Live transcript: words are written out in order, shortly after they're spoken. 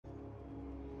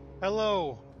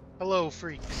Hello, hello,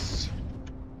 freaks,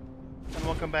 and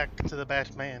welcome back to the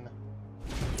Batman.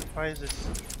 Why is this?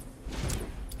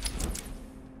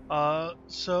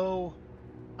 So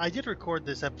I did record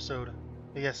this episode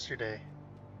yesterday,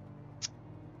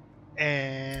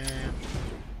 and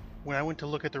when I went to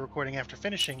look at the recording after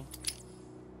finishing,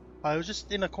 I was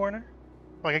just in a corner.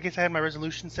 Like, I guess I had my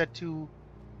resolution set too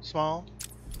small,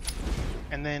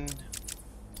 and then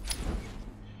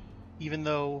even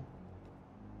though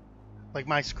like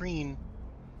my screen,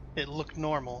 it looked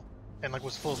normal and like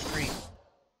was full screen,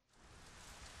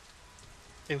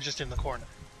 it was just in the corner.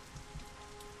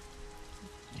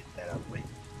 Get that out of the way.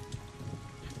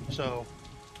 So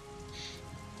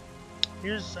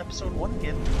here's episode 1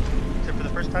 again, except for the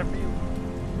first time for you.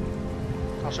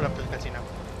 I'll shut up for the cutscene now.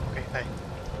 Okay, bye.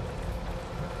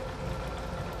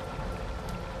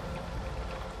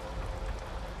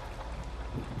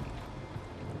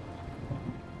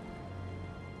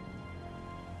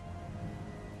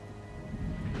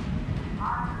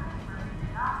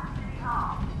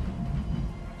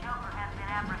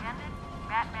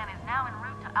 Batman is now en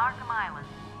route to Arkham Island.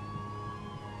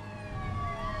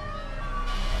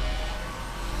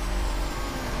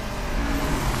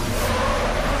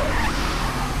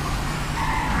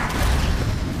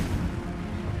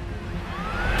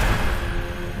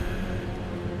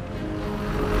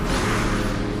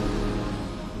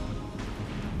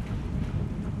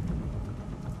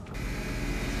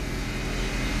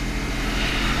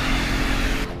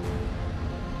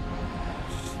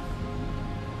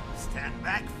 Stand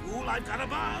back, fool, I've got a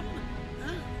bomb!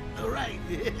 Huh? All right.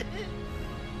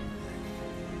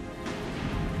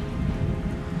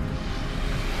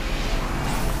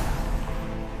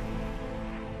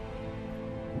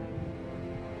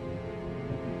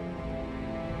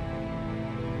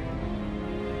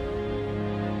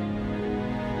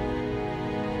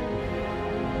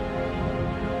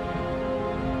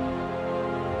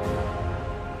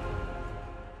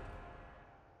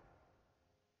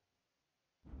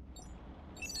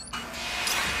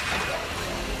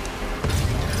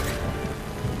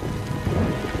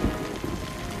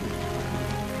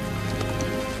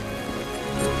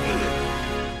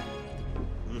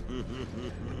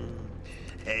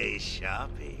 Hey,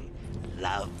 Sharpie.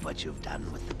 Love what you've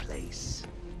done with the place.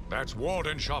 That's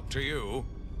Warden Shop to you.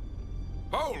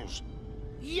 Holmes!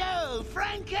 Yo,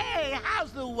 Frankie!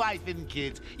 How's the wife and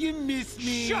kids? You miss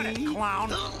me? Shut it,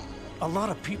 clown! A lot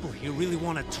of people here really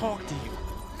want to talk to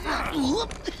you.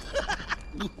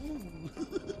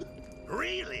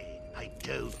 Really? I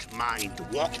don't mind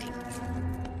walking.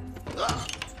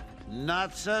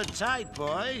 Not so tight,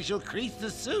 boys. You'll crease the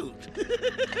suit.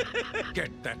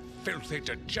 Get that filthy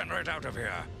degenerate out of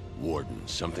here! Warden,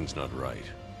 something's not right.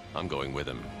 I'm going with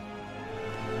him.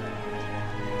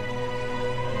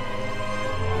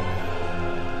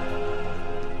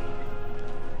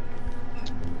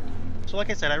 So like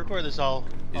I said, I recorded this all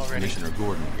Is already. Commissioner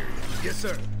Gordon here? Yes,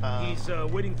 sir. He's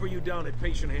waiting for you down at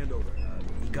patient handover.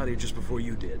 He got here just before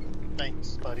you did.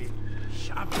 Thanks, buddy.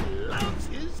 Sharpie loves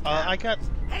his I got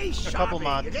Hey, a couple Sharpie,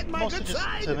 mods, you getting my mostly good just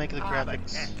side? to make the Ah,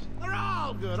 graphics heck. They're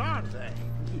all good, aren't they?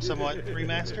 somewhat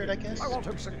remastered, I guess. I want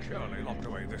him securely locked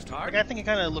away this time. Like, I think it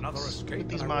kind of Another looks, escape with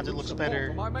these and I mods, it will looks support better.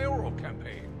 for my mayoral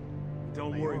campaign.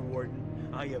 Don't worry, Warden.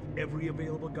 I have every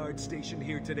available guard station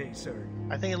here today, sir.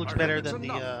 I think it looks I better think it's than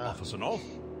enough, the Officer North.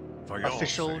 For your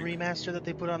official sake. remaster that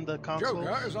they put on the consoles.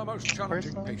 Joker is our most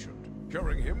challenging personally. patient.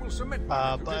 Curing him will submit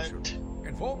my But reputation.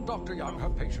 Inform Dr. Young her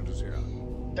patient is here.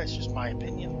 that's just my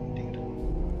opinion, dude.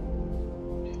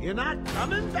 You're not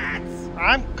coming, Bats?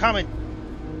 I'm coming.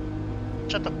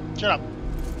 Shut up,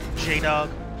 J-Dog.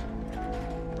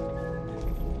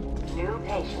 New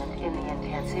patient in the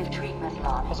intensive treatment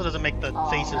lobby. Also doesn't make the All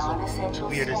faces look non-essential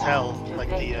weird as staffell to like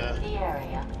the vacate the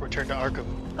area. Return to Arkham.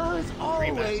 Oh, it's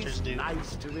always Remasters do.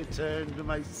 nice to return to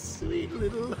my sweet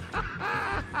little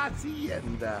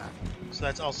hacienda. So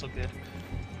that's also good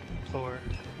for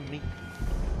me.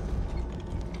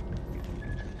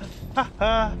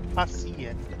 Haha,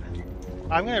 hacienda.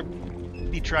 I'm gonna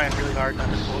be trying really hard not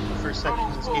to quote the first section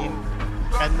of this game,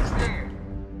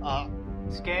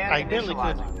 and Scan I barely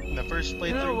could initializing. in the first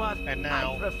You know what? playthrough, and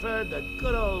now I prefer the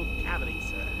good old cavity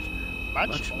search.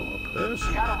 much more We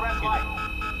personal. got a red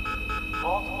light.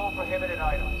 Multiple prohibited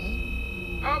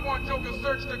items. I want Joker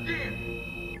searched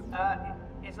again.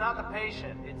 It's not the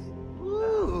patient. It's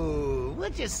Ooh,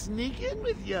 would you sneak in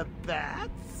with your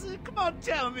bats? Come on,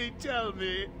 tell me.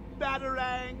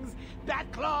 Batarangs, bat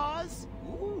claws,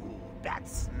 ooh, bat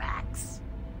smacks.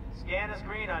 scan is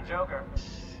green on Joker.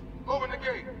 Open the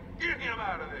gate. Get him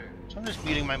out of there. So I'm just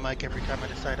muting my mic every time I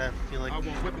decide I feel like I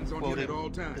want weapons on him quoting at all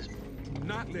times. this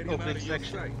Not let him out opening of your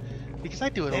section. sight. Because I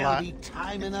do it a There'll lot. be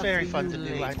time It's enough very for fun you to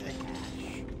do, I later.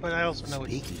 think. But I also know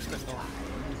it's Speaking just annoying.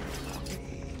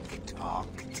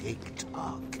 Tick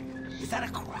tock. Is that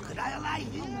a crocodile I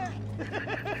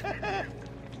hear?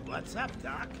 What's up,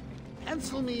 Doc?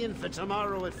 Pencil me in for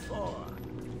tomorrow at 4.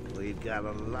 We've got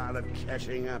a lot of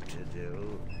catching up to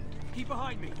do. Keep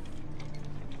behind me.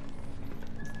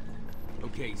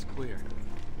 Okay, he's clear.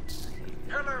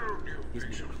 Hello, new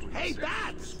patient. Hey,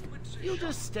 Bats! You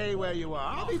just stay where you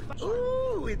are. I'll be fine.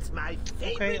 Ooh, it's my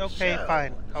favorite Okay, show.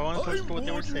 fine. I want to listen to what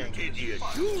they were saying. Idiot,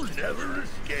 you'll never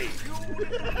escape.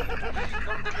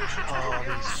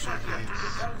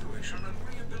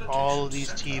 All of these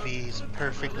TVs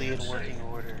perfectly in working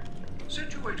order.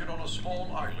 Situated on a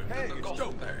small island in the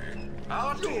Gulf Bay,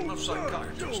 our team of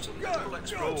psychiatrists and medical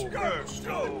experts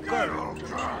Hear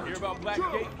about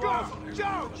Blackgate, boss?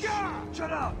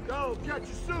 Shut up! Go, catch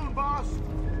you soon, boss!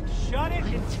 Shut it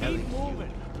and Telling keep you,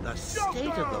 moving. the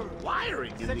state of the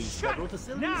wiring in these federal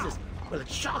facilities is, well,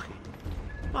 it's shocking.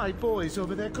 My boys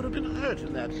over there could have been hurt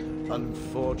in that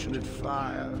unfortunate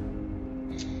fire.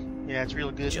 Yeah, it's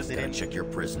real good. Just that they gotta didn't. check your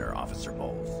prisoner, Officer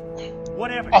Bowles.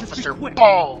 Whatever. Officer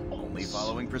Ball. Only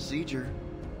following procedure.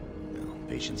 Well,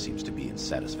 patient seems to be in Do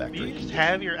satisfactory you just condition.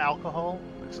 have your alcohol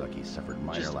Looks like he suffered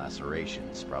minor just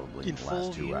lacerations, probably in in the full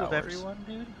last 2 view hours. of everyone,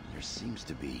 dude? There seems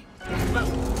to be.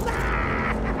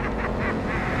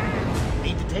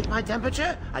 Need to take my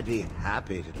temperature? I'd be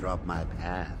happy to drop my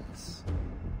pants.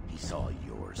 He's all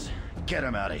yours. Get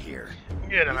him out of here.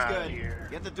 Get him out of here.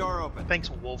 Get the door open. Thanks,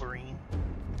 Wolverine.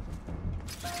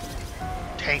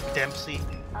 Tank Dempsey.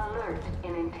 Alert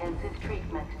in intensive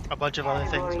treatment. A bunch of other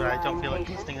things, but I don't feel like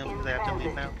Category listing them 9 because I have to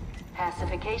leave now. patient.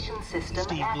 Pacification system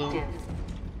Steve active. Bloom.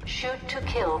 Shoot to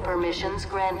kill permissions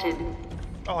granted.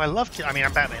 Oh, I love I mean,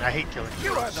 I'm Batman. I hate killing.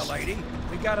 You heard the lady.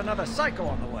 We got another psycho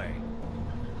on the way.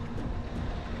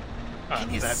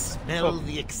 Can you smell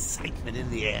the excitement in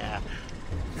the air?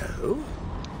 No?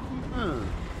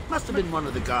 Must have been one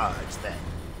of the guards then.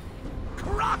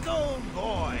 Croc, old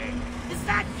boy! Is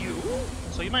that you?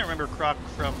 So you might remember Croc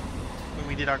from when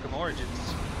we did Arkham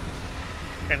Origins.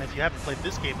 And if you haven't played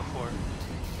this game before,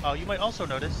 you might also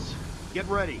notice Get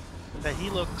ready. that he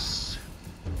looks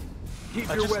Keep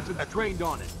your just weapons a trained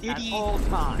on it at itty all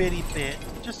times. bitty bit,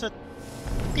 just a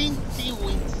teensy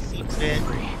weensy bit,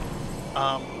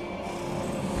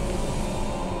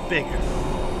 bigger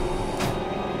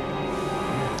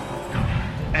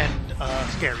and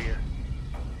scarier.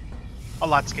 A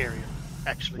lot scarier,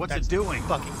 actually. What's That's it doing?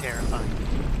 Fucking terrifying.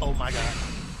 Oh my god.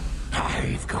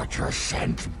 I've got your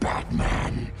scent,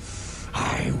 Batman.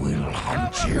 I will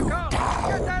hunt you Get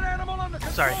down. that animal under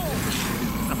control. Sorry.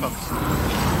 I'm focused.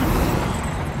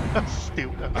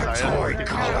 Stupid. I'm A sorry. toy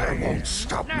collar won't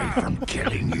stop me from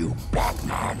killing you,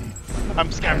 Batman.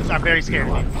 I'm scared. I'm very scared.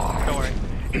 Don't worry.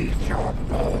 Eat your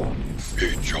bones.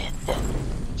 Eat your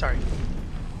bones. Sorry.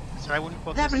 So I wouldn't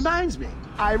focus. That reminds me.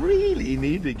 I really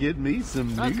need to get me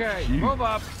some new Okay, shoes. move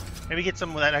up. Maybe get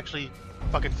some that actually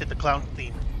fucking fit the clown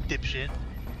theme, dipshit.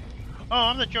 Oh,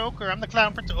 I'm the Joker. I'm the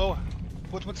clown prince. Oh,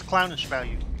 what's clownish about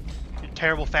you? Your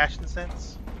terrible fashion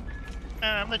sense.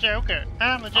 I'm the Joker.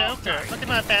 I'm the Joker. Look at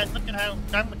my badge. Look at how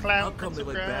I'm the clown How come prince they of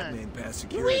let crime. Batman pass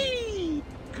security? Whee!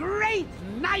 Great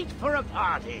night for a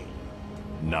party.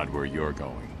 Not where you're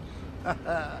going.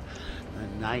 The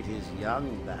night is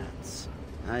young, Bats.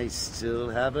 I still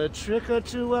have a trick or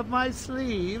two up my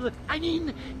sleeve. I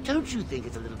mean, don't you think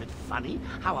it's a little bit funny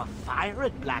how a fire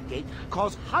at Blackgate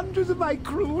caused hundreds of my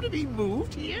crew to be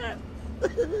moved here?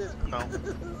 No.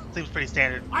 Seems pretty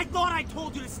standard. I thought I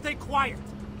told you to stay quiet.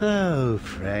 Oh,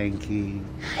 Frankie.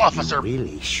 Officer You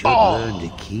really should Ball. learn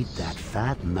to keep that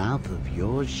fat mouth of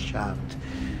yours shut.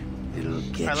 It'll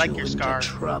get I like you your into scar.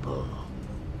 trouble.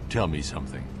 Tell me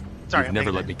something. Sorry, You've I'm never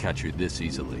thinking let me catch you this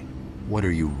easily. What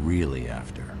are you really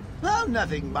after? Oh,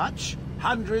 nothing much.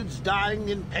 Hundreds dying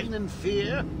in pain and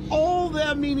fear. All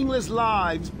their meaningless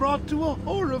lives brought to a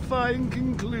horrifying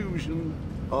conclusion.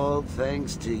 All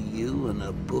thanks to you and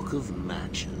a book of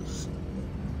matches.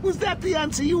 Was that the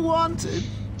answer you wanted?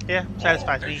 Yeah,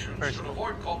 satisfies me Patients should personally.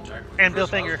 avoid contact with And Bill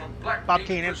prisoners Finger, from Blackgate Bob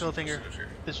Kane and prison Bill Finger.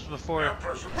 facility. This was before Their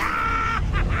presence-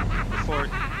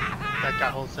 that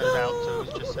got whole set it out, so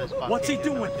it just says Bob What's he Kane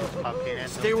and doing? Bob Kane and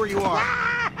Stay where you are.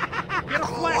 Get a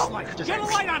flashlight. Just- Get a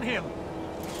light on him.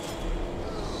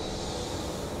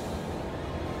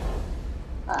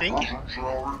 Thank you.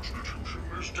 Our institution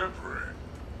is temporary.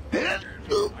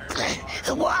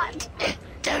 What?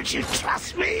 Don't you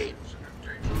trust me?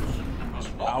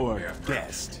 Must not Our be affected.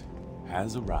 guest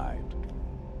has arrived.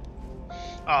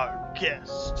 Our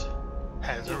guest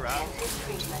has arrived. Intensive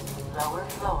treatment lower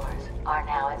floors are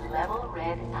now at level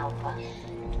red alpha.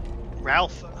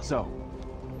 Ralph. So,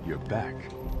 you're back.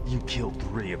 You killed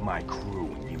 3 of my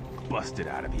crew and you busted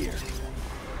out of here.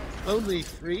 Only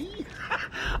 3?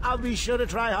 I'll be sure to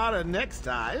try harder next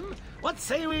time. What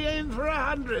say we aim for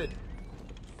 100?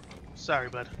 Sorry,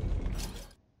 bud.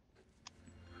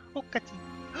 Oh, Cutty.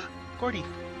 Gordy.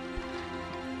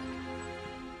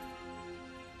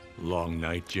 Long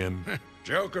night, Jim.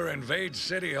 Joker invades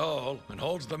City Hall and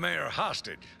holds the mayor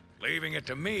hostage, leaving it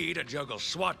to me to juggle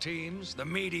SWAT teams, the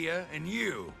media, and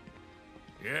you.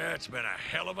 Yeah, it's been a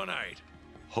hell of a night.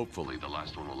 Hopefully the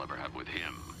last one we'll ever have with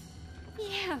him.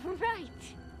 Yeah, right.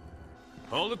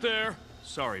 Hold it there.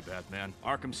 Sorry, Batman.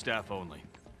 Arkham staff only.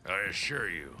 I assure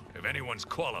you, if anyone's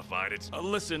qualified, it's...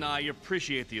 Listen, I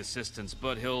appreciate the assistance,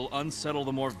 but he'll unsettle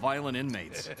the more violent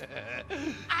inmates.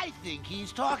 I think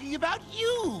he's talking about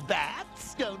you,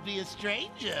 Bats. Don't be a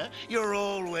stranger. You're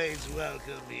always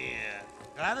welcome here.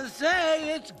 Gotta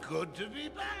say, it's good to be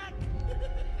back.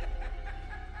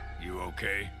 You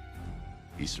okay?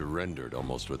 He surrendered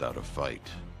almost without a fight.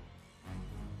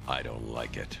 I don't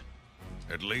like it.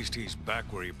 At least he's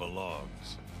back where he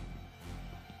belongs.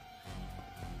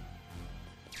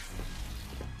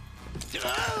 Get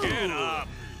up!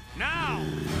 Now!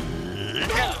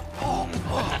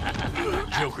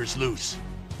 Joker's loose.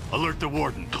 Alert the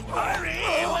warden. Hurry!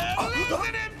 We're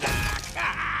losing him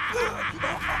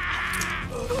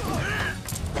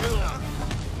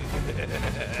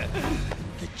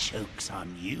The joke's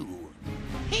on you.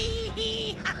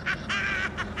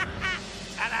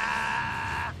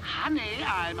 Ta-da! Honey,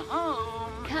 I'm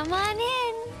home. Come on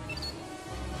in.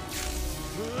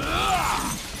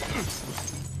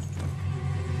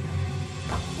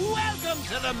 Welcome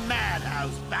to the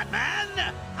madhouse,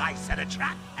 Batman! I set a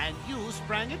trap, and you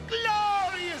sprang it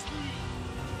gloriously!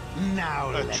 Now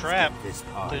A let's trap? get this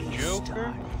The party Joker?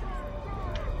 started.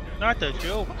 Not the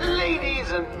Joker.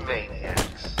 Ladies and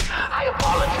maniacs, I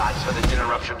apologize for this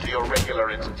interruption to your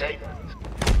regular entertainment.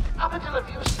 Up until a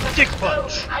few seconds ago,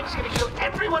 I was going to kill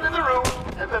everyone in the room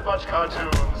and then watch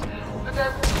cartoons. But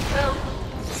then, well,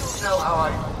 you know how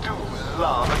I do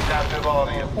love a captive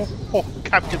audience.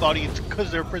 Captive audience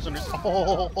because they're prisoners. I'm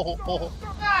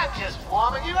just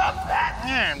warming you up, Bat.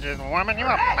 I'm just warming you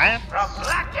up, man. From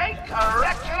Blackgate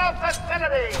Correctional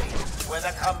Facility, with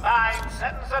a combined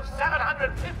sentence of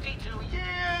 752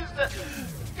 years.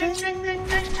 Ding, ding, ding,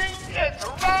 ding, ding. It's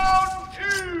round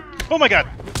 2. Oh my god.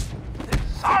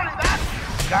 Sorry, Bat.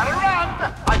 Gotta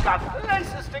run. I've got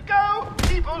places to go,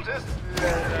 people to see.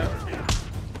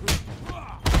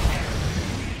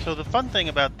 So the fun thing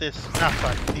about this, not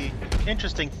fun, the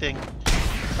interesting thing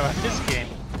about this game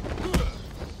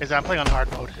is I'm playing on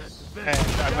hard mode, and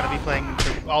I'm going to be playing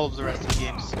all of the rest of the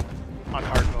games on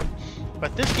hard mode.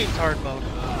 But this game's hard mode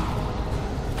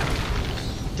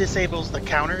disables the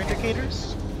counter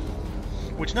indicators,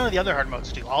 which none of the other hard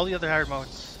modes do. All the other hard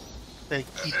modes, they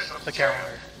keep the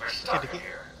counter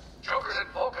indicator. Joker's in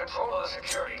full control of the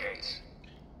security gates.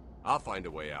 I'll find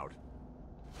a way out.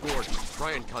 Gordon,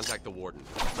 try and contact the warden.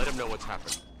 Let him know what's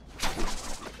happened.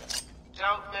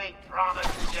 Don't make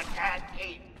promises you can't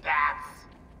keep, Bats.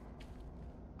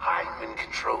 I'm in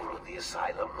control of the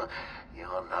asylum.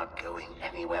 You're not going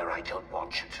anywhere I don't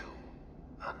want you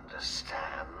to.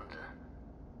 Understand?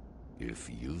 If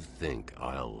you think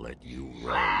I'll let you run...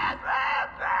 Blah, blah,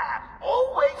 blah.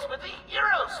 Always with the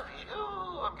hero speed.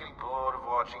 Ooh, I'm getting bored of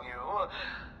watching you.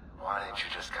 Why don't you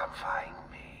just come find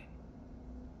me?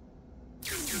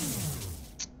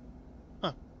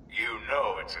 Huh. You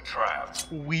know it's a trap.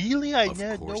 Really? I Of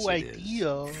had course no it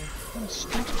idea. I'm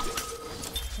stupid.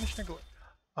 Commissioner Gordon.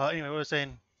 Anyway, what I was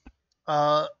saying.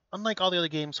 Unlike all the other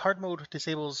games, hard mode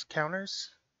disables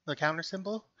counters, the counter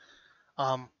symbol.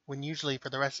 When usually for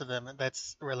the rest of them,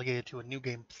 that's relegated to a new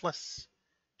game plus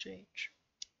change.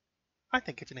 I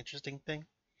think it's an interesting thing,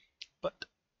 but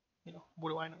you know, what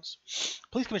do I know?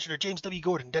 Police Commissioner James W.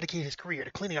 Gordon dedicated his career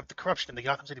to cleaning up the corruption in the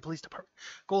Gotham City Police Department.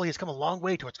 Goal he has come a long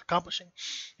way towards accomplishing.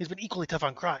 He's been equally tough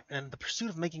on crime, and in the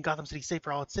pursuit of making Gotham City safe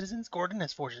for all its citizens, Gordon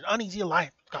has forged an uneasy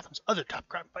alliance with Gotham's other top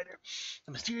crime fighter,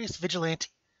 the mysterious vigilante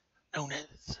known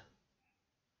as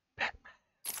Batman.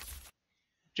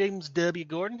 James W.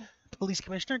 Gordon, Police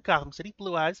Commissioner, Gotham City,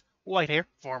 blue eyes, white hair,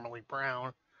 formerly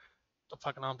brown. The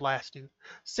fucking on blast, dude.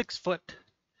 6 foot,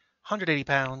 180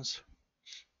 pounds.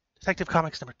 Detective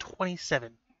Comics number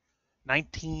 27,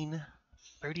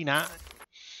 1939.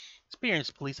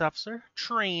 Experienced police officer,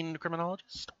 trained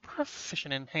criminologist,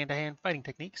 proficient in hand-to-hand fighting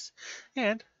techniques,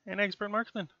 and an expert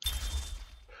marksman.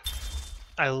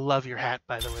 I love your hat,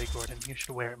 by the way, Gordon. You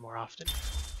should wear it more often.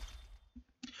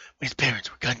 When his parents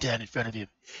were gunned down in front of him,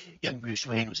 young Bruce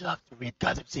Wayne was off to rid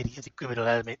Gotham City of the criminal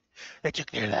element that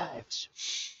took their lives.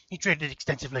 He trained it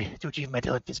extensively to achieve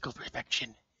mental and physical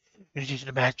perfection, in addition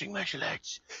to mastering martial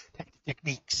arts,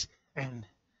 techniques, and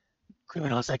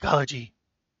criminal psychology.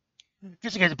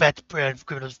 Just against the background of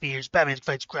criminals' fears, Batman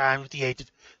fights crime with the aid of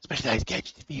specialized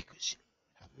gadgets and vehicles.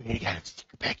 Operating out of the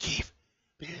secret Batcave.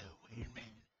 Bill Wayne Man.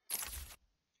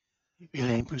 Real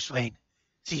name Bruce Wayne,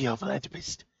 CEO,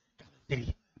 philanthropist, Gotham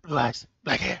City, blue eyes,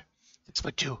 black hair,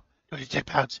 6'2", 210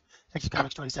 pounds, Texas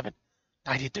Comics 27,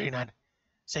 1939,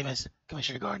 same as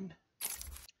Commissioner Gordon.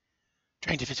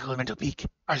 Trained to physical and mental peak,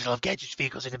 arsenal of gadgets,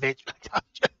 vehicles, and advanced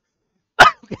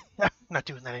okay, I'm not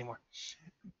doing that anymore.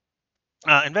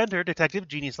 Inventor, detective,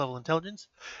 genius-level intelligence,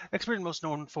 expert in most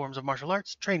known forms of martial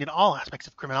arts, trained in all aspects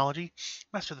of criminology,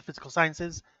 master of the physical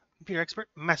sciences, computer expert,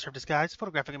 master of disguise,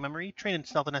 photographic and memory, trained in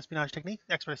stealth and espionage techniques,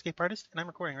 expert escape artist, and I'm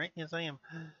recording, right? Yes, I am.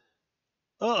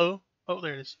 Uh-oh. Oh,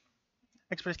 there it is.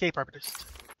 Expert escape artist.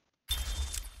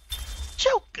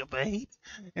 Joker, babe!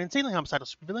 An insanely homicidal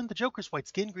supervillain, the Joker's white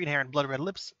skin, green hair, and blood-red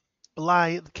lips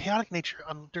belie the chaotic nature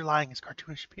underlying his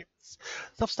cartoonish appearance.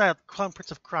 Self-styled Clown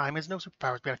Prince of Crime has no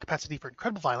superpowers beyond a capacity for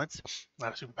incredible violence,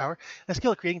 not a superpower, and a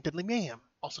skill at creating deadly mayhem,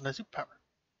 also not a superpower.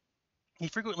 He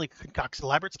frequently concocts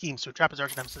elaborate schemes to entrap his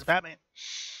arch-nemesis Batman.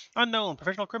 Unknown,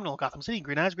 professional criminal, Gotham City,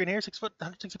 green eyes, green hair, 6 foot,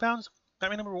 160 pounds,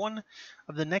 Batman #1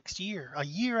 of the next year. A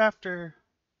year after...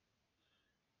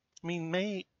 I mean,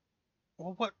 May...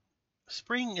 Well, what...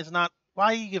 Spring is not...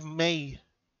 Why you give May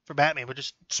for Batman, but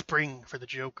just spring for the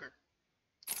Joker?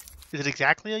 Is it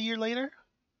exactly a year later?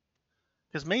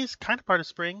 Because May is kind of part of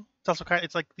spring. It's also kind of,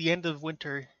 it's like the end of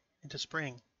winter into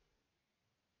spring.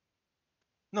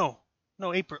 No,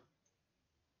 April.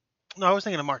 No, I was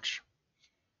thinking of March.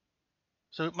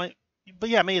 So it might, but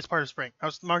yeah, May is part of spring.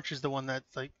 March is the one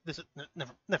that's like this.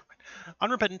 Never mind.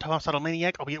 Unrepentant, homicidal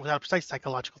maniac, albeit without a precise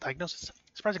psychological diagnosis.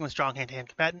 Surprisingly strong hand-to-hand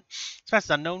combatant. His past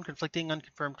is unknown. Conflicting,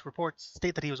 unconfirmed reports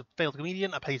state that he was a failed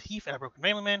comedian, a petty thief, and a broken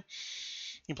family man.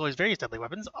 He employs various deadly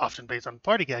weapons, often based on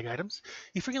party gag items.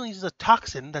 He frequently uses a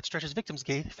toxin that stretches victims'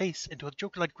 face into a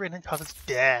Joker-like grin and causes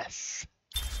death.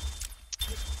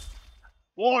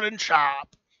 Warden Sharp.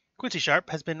 Quincy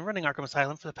Sharp has been running Arkham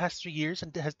Asylum for the past 3 years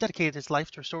and has dedicated his life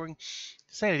to restoring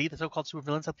to sanity the so-called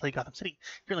supervillains that plague Gotham City.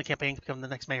 Currently campaigning to become the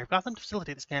next mayor of Gotham. To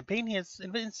facilitate this campaign, he has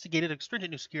instigated a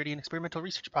stringent new security and experimental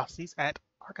research processes at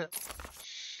Arkham.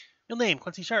 Real name,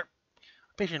 Quincy Sharp.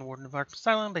 Patient warden of Arkham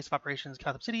Asylum, base of operations,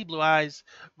 Gotham City, blue eyes,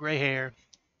 gray hair,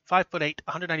 5'8",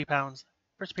 190 pounds.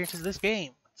 First appearance of this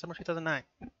game, summer 2009.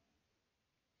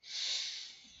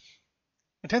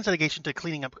 Intense dedication to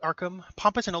cleaning up Arkham,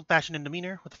 pompous and old-fashioned in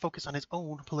demeanor, with a focus on his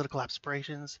own political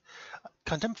aspirations.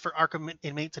 Contempt for Arkham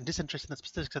inmates and disinterest in the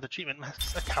specifics of the treatment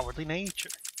masks a cowardly nature.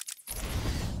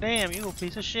 Damn, you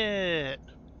piece of shit.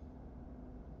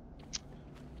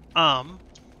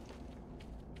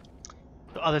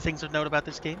 The other things of note about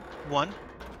this game. 1,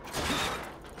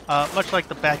 much like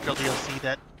the Batgirl DLC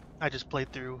that I just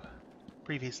played through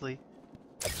previously,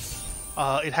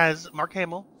 it has Mark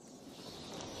Hamill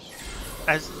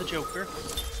as the Joker,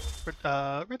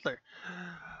 Riddler.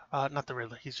 Not the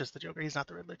Riddler, he's just the Joker, he's not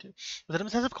the Riddler too. With an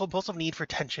obsessive compulsive need for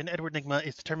attention, Edward Nygma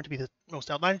is determined to be the most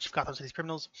outlandish of Gotham City's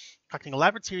criminals, concocting an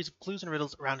elaborate series of clues and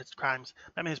riddles around its crimes.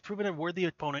 Batman has proven a worthy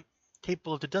opponent,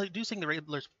 capable of deducing the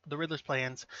Riddler's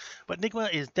plans, but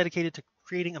Nygma is dedicated to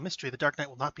creating a mystery the Dark Knight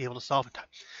will not be able to solve in time.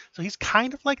 So he's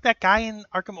kind of like that guy in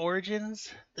Arkham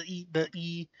Origins,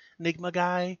 the Nygma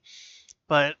guy,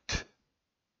 but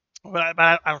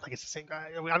I don't think it's the same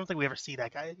guy. I don't think we ever see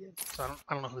that guy again. So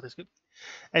I don't know who this could be.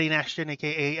 Eddie Ashton,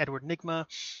 aka Edward Nygma,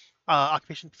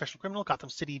 occupation professional criminal, Gotham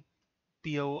City,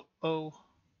 BOO.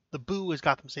 The Boo is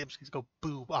Gotham City. I'm just going to go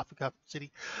Boo off of Gotham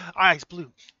City. Eyes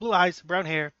blue, blue eyes, brown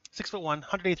hair, 6'1",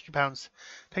 183 pounds.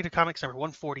 Detective Comics number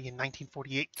 140 in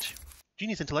 1948.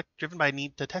 Genius intellect, driven by a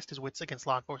need to test his wits against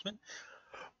law enforcement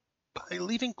by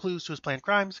leaving clues to his planned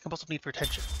crimes. Compulsive need for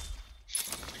attention.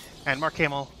 And Mark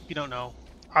Hamill, if you don't know,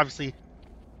 obviously,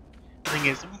 the thing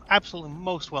is absolutely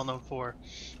most well known for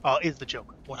is the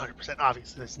Joker. 100%.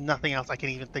 Obviously, there's nothing else I can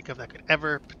even think of that could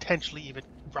ever potentially even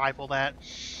rival that.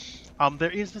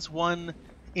 There is this one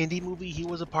indie movie he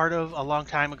was a part of a long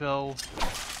time ago.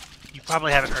 You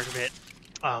probably haven't heard of it.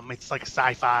 It's like a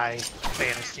sci-fi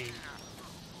fantasy.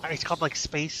 It's called like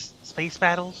Space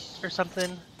Battles or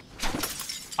something.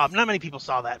 Not many people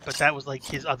saw that, but that was like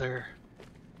his other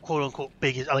quote-unquote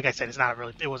biggest. Like I said, it's not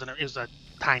really. It was a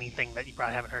tiny thing that you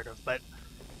probably haven't heard of, but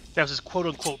that was his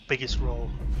quote-unquote biggest role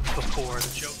before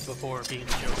being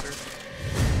the Joker.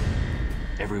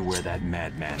 Everywhere that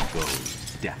madman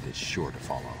goes, death is sure to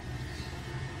follow.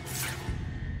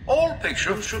 All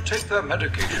patients should take their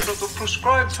medication at the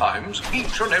prescribed times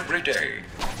each and every day.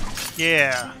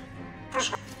 Yeah.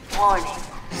 Warning.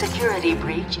 Security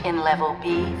breach in level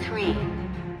B3.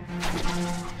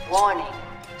 Warning.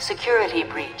 Security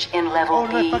breach in level Oh,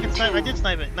 no, I B2. fucking snipe. I did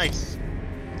snipe it. Nice.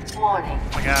 Warning.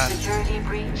 Oh my god. Security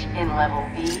breach in level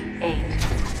B8.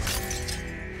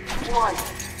 Warning.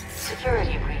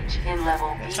 Security breach in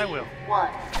level Yes, I will. B1.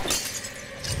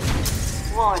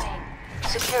 Warning.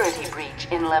 Security breach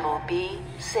in level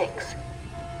B6.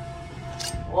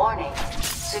 Warning.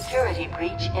 Security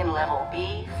breach in level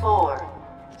B4.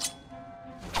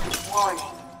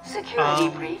 Warning. Security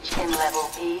breach in level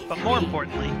B3. But more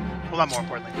importantly, well, not more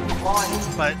importantly, Warning.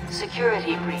 but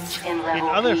Security breach in level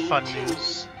in other B2. fun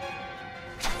news,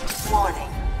 Warning.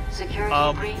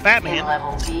 Security breach in Batman,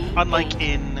 level B8. unlike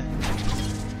in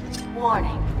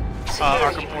Warning. Security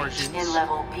Arkham breach Origins, in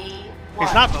level B1.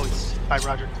 is not voiced by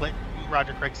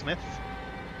Roger Craig Smith,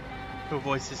 who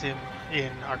voices him in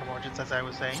Arkham Origins, as I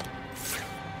was saying.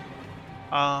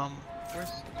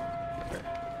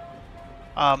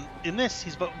 In this,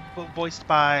 he's voiced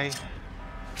by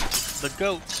the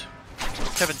GOAT,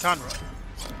 Kevin Conroy,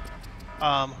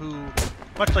 who,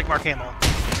 much like Mark Hamill,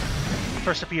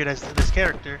 first appeared as this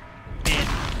character in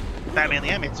Batman the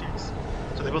Animated Series.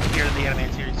 So they both appeared in the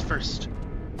Animated Series first,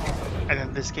 and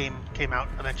then this game came out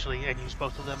eventually and used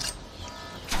both of them.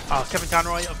 Kevin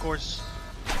Conroy, of course,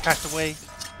 passed away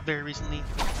very recently.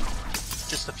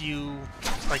 Just a few,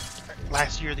 like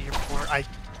last year, the year before.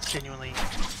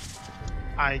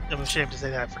 I'm ashamed to say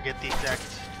that I forget the exact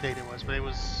date it was, but it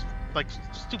was like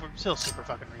still super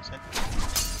fucking recent.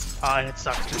 And it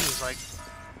sucks too. It was like,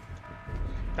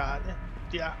 God,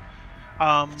 yeah.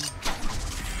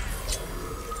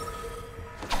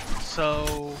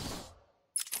 So,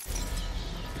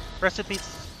 rest in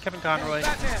peace, Kevin Conroy. Hey,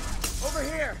 Batman, over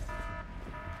here.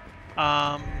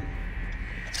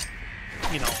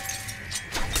 You know,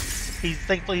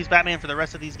 thankfully he's Batman for the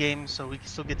rest of these games, so we can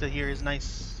still get to hear his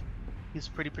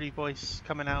pretty voice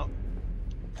coming out.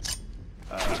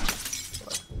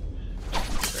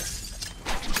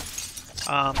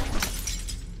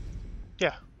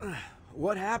 Yeah.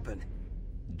 What happened?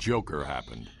 Joker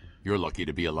happened. You're lucky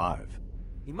to be alive.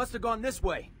 He must have gone this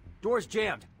way. Door's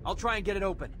jammed. I'll try and get it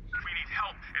open. We need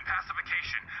help in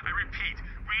pacification. I repeat,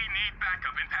 we need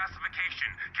backup in pacification.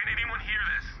 Can anyone hear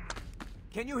this?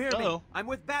 Can you hear me? I'm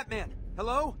with Batman.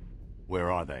 Hello?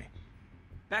 Where are they?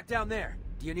 Back down there.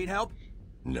 Do you need help?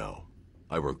 No.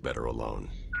 I work better alone.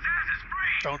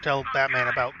 Don't tell Batman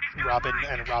about Robin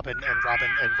and Robin and Robin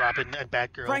and Robin and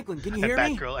Batgirl. Franklin, can you hear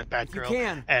me? Batgirl and Batgirl. You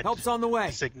can. And Help's on the way.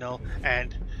 Signal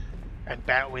and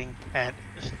Batwing and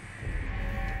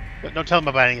don't tell him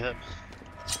about any of them.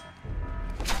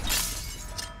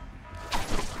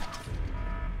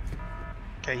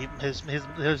 Okay,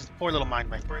 his poor little mind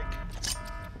might break.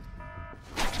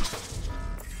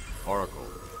 Oracle,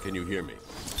 can you hear me?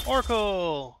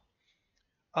 Oracle!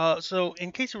 So,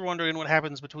 in case you were wondering what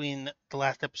happens between the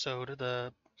last episode,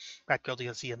 the Batgirl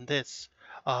DLC, and this,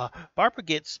 Barbara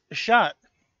gets shot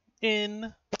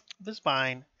in the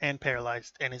spine and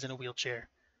paralyzed and is in a wheelchair.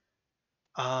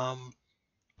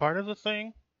 Part of the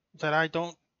thing that I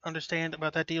don't understand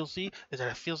about that DLC is that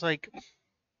it feels like,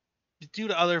 due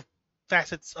to other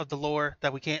facets of the lore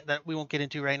that we won't get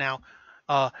into right now,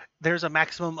 there's a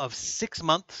maximum of 6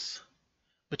 months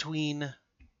between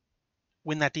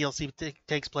when that DLC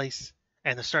takes place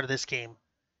and the start of this game,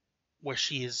 where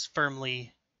she is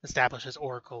firmly established as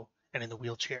Oracle and in the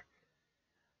wheelchair.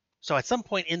 So at some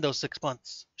point in those 6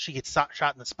 months, she gets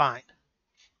shot in the spine,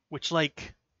 which,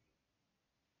 like,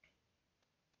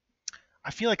 I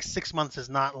feel like 6 months is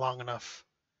not long enough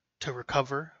to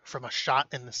recover from a shot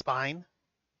in the spine.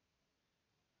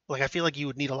 Like, I feel like you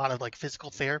would need a lot of, like, physical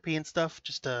therapy and stuff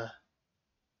just to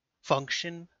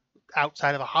function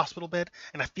outside of a hospital bed,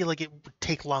 and I feel like it would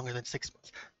take longer than 6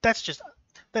 months. That's just,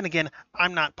 then again,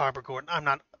 I'm not Barbara Gordon. I'm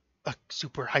not a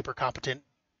super hyper competent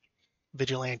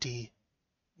vigilante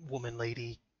woman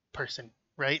lady person,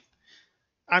 right?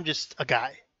 I'm just a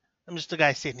guy. I'm just a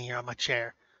guy sitting here on my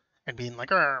chair and being like,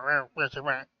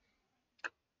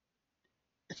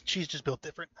 she's just built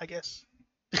different, I guess.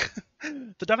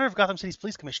 The daughter of Gotham City's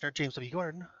police commissioner, James W.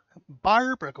 Gordon,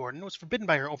 Barbara Gordon, was forbidden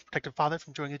by her overprotective father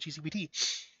from joining the GCPD.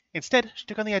 Instead, she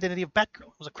took on the identity of Batgirl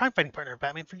and was a crime-fighting partner of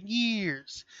Batman for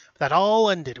years. But that all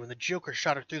ended when the Joker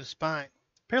shot her through the spine.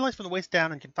 Paralyzed from the waist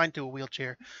down and confined to a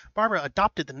wheelchair, Barbara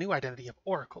adopted the new identity of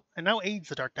Oracle and now aids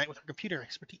the Dark Knight with her computer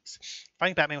expertise,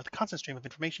 fighting Batman with a constant stream of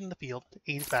information in the field to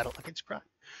aid his battle against crime.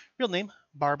 Real name,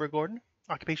 Barbara Gordon.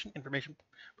 Occupation, information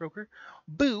broker.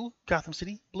 Boo, Gotham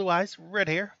City, blue eyes, red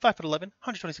hair, 5'11",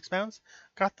 126 pounds.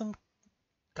 Gotham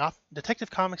Detective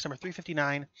Comics number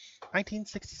 359,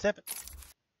 1967.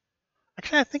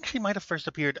 Actually, I think she might have first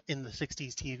appeared in the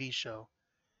 60s TV show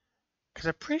Because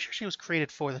I'm pretty sure she was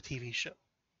created for the TV show.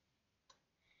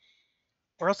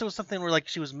 Or else it was something where like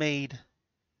she was made,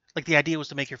 like the idea was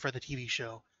to make her for the TV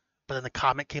show, but then the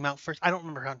comic came out first. I don't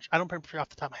remember off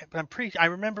the top of my head, but I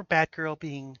remember Batgirl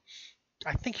being,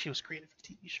 I think she was created for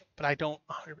the TV show, but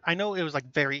I know it was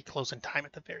like very close in time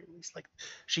at the very least. Like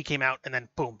she came out and then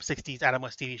boom, 60s Adam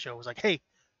West TV show was like, hey,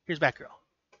 here's Batgirl.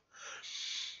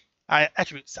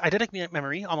 Attributes: eidetic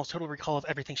memory, almost total recall of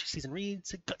everything she sees and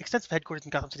reads, extensive headquarters in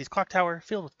Gotham City's clock tower,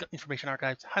 filled with information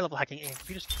archives, high-level hacking and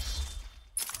computer skills.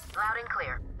 Loud and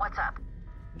clear. What's up?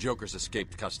 Joker's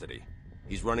escaped custody.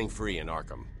 He's running free in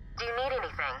Arkham. Do you need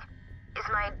anything? Is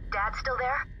my dad still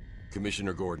there?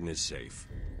 Commissioner Gordon is safe.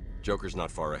 Joker's not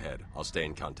far ahead. I'll stay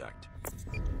in contact.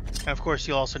 And of course,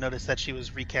 you'll also notice that she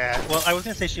was recast. Well, I was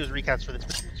going to say she was recast for this,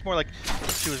 but it's more like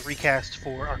she was recast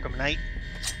for Arkham Knight.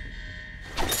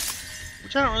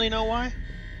 Which I don't really know why.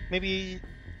 Maybe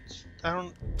I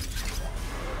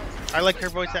like her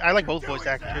voice. I like both voice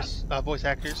actors,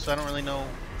 so I don't really know.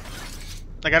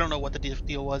 Like I don't know what the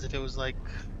deal was. If it was like,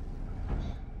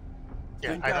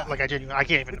 yeah, I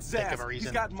can't even think of a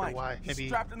reason for why. Maybe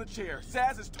strapped in the chair.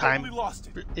 Zaz is time totally lost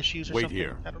it. Issues or Wait something.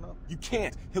 here. I don't know. You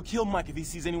can't. He'll kill Mike if he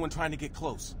sees anyone trying to get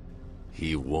close.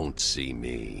 He won't see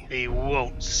me. He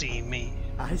won't see me.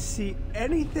 I see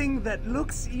anything that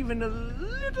looks even a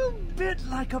little bit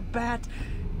like a bat,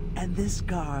 and this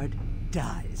guard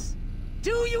dies.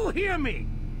 Do you hear me?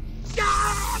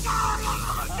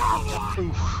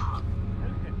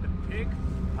 Pig?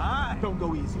 Hi. Don't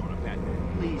go easy on a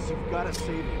Batman. Please, you've got to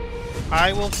save him.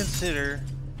 I will consider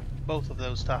both of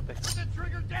those topics.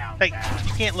 Hey,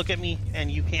 you can't look at me, and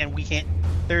we can't.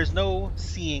 There is no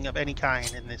seeing of any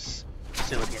kind in this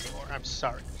facility anymore. I'm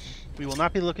sorry. We will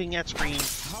not be looking at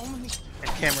screens,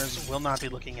 and cameras will not be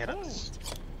looking at us.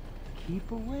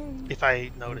 Keep away. If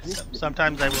I notice them.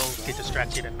 Sometimes I will get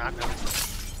distracted and not notice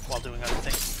them while doing other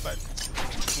things, but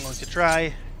I'm going to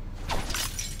try.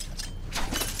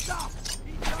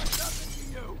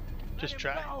 Just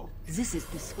try. This is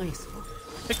disgraceful.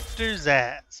 Victor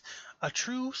Zsasz. A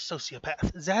true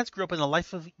sociopath, Zsasz grew up in a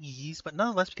life of ease, but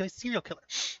nonetheless became a serial killer.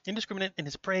 Indiscriminate in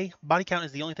his prey, body count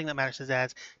is the only thing that matters to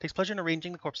Zsasz. Takes pleasure in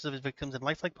arranging the corpses of his victims in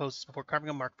lifelike poses before carving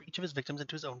a mark for each of his victims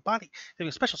into his own body, leaving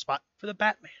a special spot for the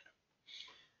Batman.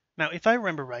 Now, if I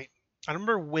remember right, I don't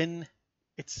remember when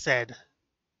it's said,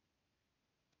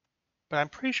 but I'm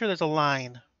pretty sure there's a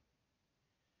line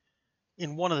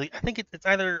in one of the, I think it's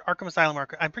either Arkham Asylum or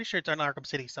I'm pretty sure it's in Arkham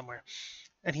City somewhere.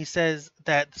 And he says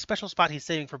that the special spot he's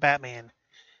saving for Batman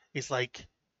is like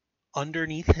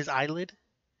underneath his eyelid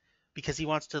because he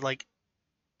wants to like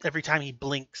every time he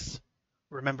blinks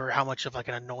remember how much of like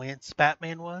an annoyance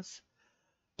Batman was.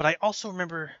 But I also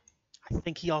remember I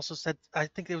think it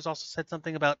was also said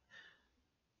something about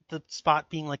the spot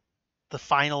being like the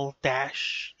final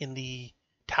dash in the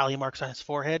tally marks on his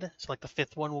forehead. So like the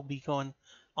fifth one will be going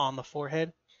on the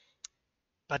forehead.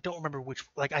 But I don't remember which,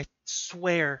 like I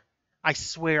swear I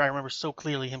remember so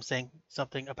clearly him saying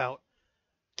something about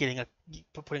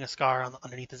putting a scar on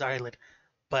underneath his eyelid,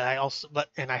 but I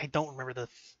don't remember the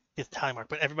fifth tally mark.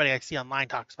 But everybody I see online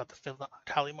talks about the fifth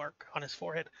tally mark on his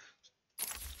forehead,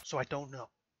 so I don't know.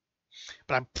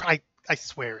 But I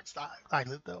swear it's the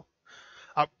eyelid though.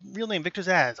 Real name Victor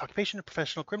Zsasz. Occupation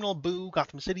professional criminal. Boo.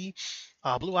 Gotham City.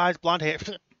 Blue eyes, blonde hair.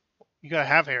 You gotta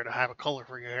have hair to have a color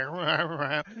for your hair.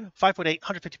 5'8",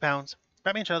 150 pounds.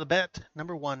 Batman Shadow the Bet.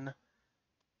 Number 1.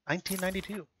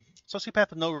 1992. Sociopath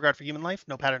with no regard for human life,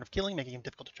 no pattern of killing, making him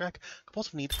difficult to track,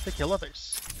 compulsive need to kill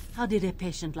others. How did a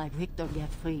patient like Victor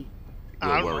get free?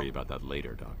 We'll worry about that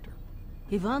later, Doctor.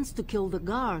 He wants to kill the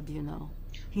guard, you know.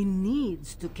 He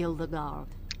needs to kill the guard.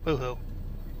 Boo-hoo.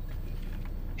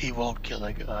 He won't kill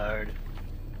a guard.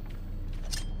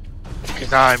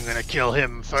 Because I'm gonna kill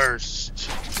him first.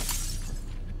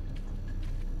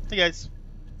 Hey guys.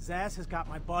 Zsasz has got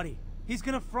my buddy. He's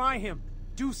gonna fry him.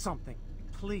 Do something.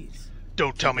 Please.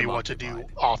 Don't tell me what to do,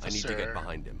 officer. I need to get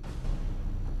behind him.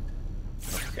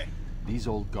 Okay. These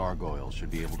old gargoyles should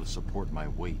be able to support my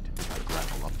weight if I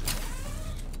grapple up to them.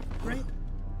 Great.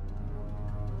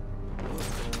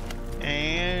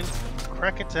 And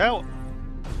crack it out.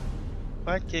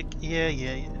 Butt kick. Yeah.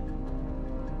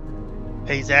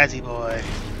 Hey, Zazzy boy.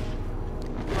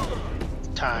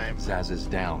 Time. Zsasz is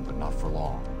down, but not for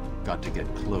long. Got to get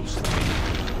close to me.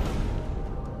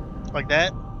 Like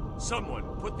that? Someone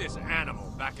put this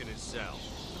animal back in his cell.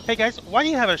 Hey guys, why do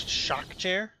you have a shock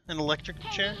chair? An electric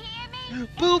chair?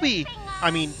 Booby!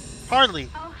 I mean, Harley.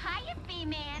 Oh, hiya,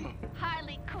 B-Man.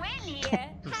 Harley Quinn here.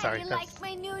 I'm sorry, How do you like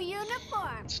my new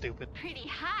uniform? Stupid. Pretty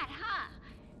hot, huh?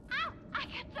 Oh, I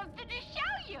got something to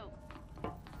show you.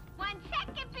 1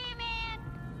 second, B-Man.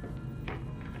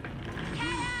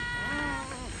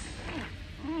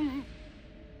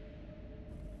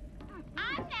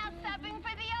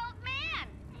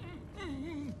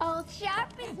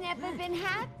 I've never been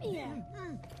happier.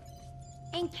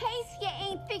 In case you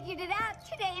ain't figured it out,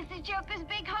 today is the Joker's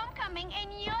big homecoming,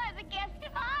 and you're the guest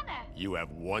of honor. You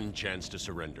have one chance to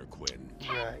surrender, Quinn.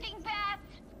 Testing bats,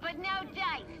 but no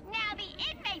dice. Now the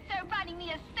inmates are running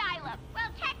the asylum. Well,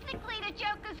 technically the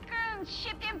Joker's goons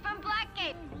shipped in from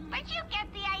Blackgate, but you get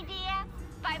the idea.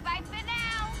 Bye-bye for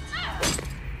now.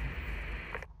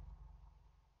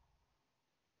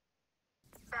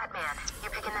 Batman, you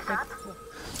picking this up?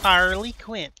 Harley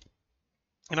Quinn.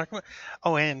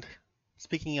 Oh, and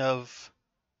speaking of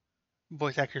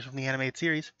voice actors from the animated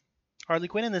series, Harley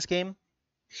Quinn in this game,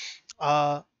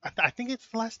 I think it's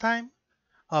the last time,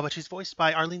 but she's voiced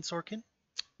by Arlene Sorkin,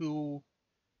 who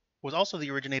was also the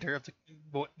originator of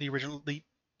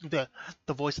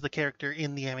the voice of the character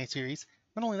in the anime series.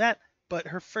 Not only that, but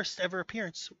her first ever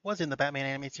appearance was in the Batman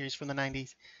animated series from the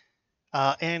 90s,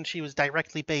 and she was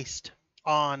directly based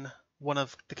on one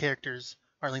of the characters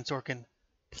Arlene Sorkin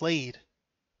played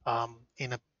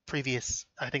in a previous,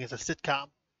 I think it's a sitcom.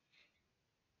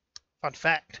 Fun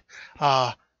fact.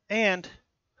 And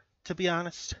to be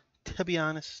honest, I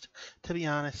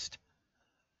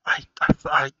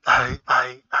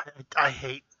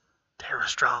hate Tara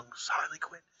Strong's Harley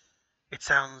Quinn. It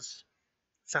sounds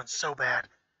so bad,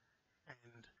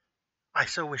 and I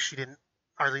so wish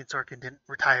Arlene Sorkin didn't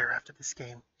retire after this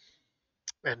game,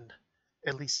 and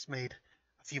at least made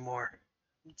a few more.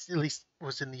 At least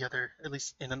was in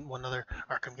one other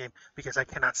Arkham game, because I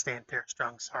cannot stand Tara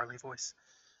Strong's Harley voice.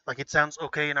 Like, it sounds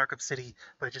okay in Arkham City,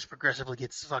 but it just progressively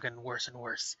gets fucking worse and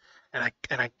worse. And I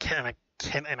cannot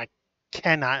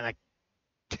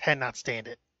stand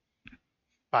it.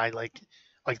 By like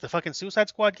the fucking Suicide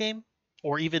Squad game,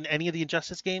 or even any of the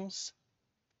Injustice games.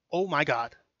 Oh my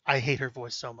god, I hate her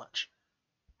voice so much.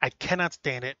 I cannot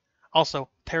stand it. Also,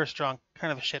 Tara Strong,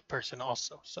 kind of a shit person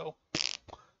also, so.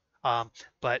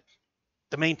 But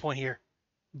the main point here,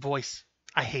 voice,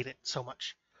 I hate it so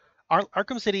much.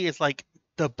 Arkham City is like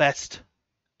the best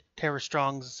Tara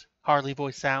Strong's Harley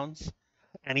voice sounds,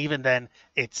 and even then,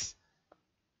 it's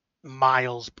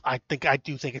miles. I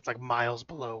do think it's like miles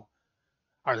below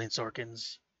Arlene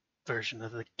Sorkin's version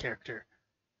of the character.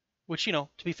 Which, you know,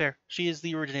 to be fair, she is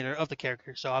the originator of the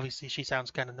character, so obviously she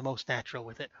sounds kind of the most natural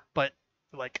with it. But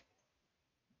like,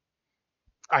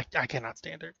 I cannot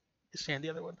stand her. Stand the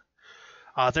other one.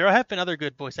 There have been other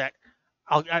good voice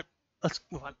let's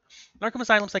move on. An Arkham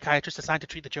Asylum psychiatrist assigned to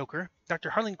treat the Joker, Dr.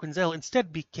 Harleen Quinzel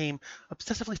instead became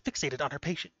obsessively fixated on her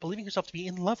patient, believing herself to be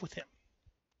in love with him.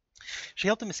 She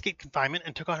helped him escape confinement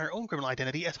and took on her own criminal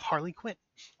identity as Harley Quinn.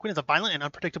 Quinn is a violent and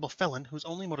unpredictable felon whose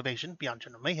only motivation, beyond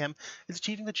general mayhem, is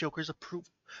achieving the Joker's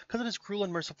approval. Because of his cruel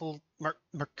and merciful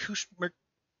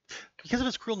because of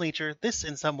his cruel nature, this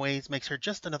in some ways makes her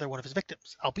just another one of his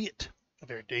victims, albeit a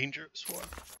very dangerous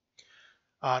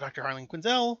one. Dr. Harleen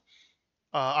Quinzel,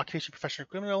 occupation professional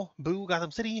criminal, Boo,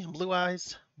 Gotham City, blue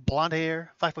eyes, blonde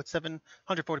hair, 5'7",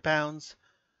 140 pounds.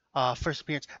 First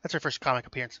appearance, that's her first comic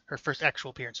appearance. Her first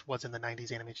actual appearance was in the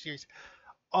 90s animated series.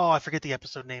 Oh, I forget the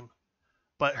episode name.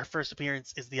 But her first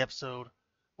appearance is the episode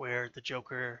where the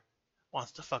Joker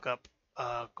wants to fuck up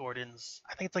Gordon's,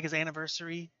 I think it's like his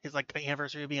anniversary, his like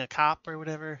anniversary of being a cop or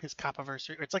whatever, his cop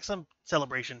anniversary. It's like some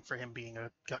celebration for him being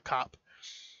a cop.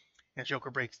 And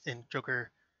Joker breaks in, Joker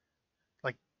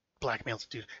like blackmails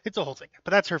the dude. It's a whole thing.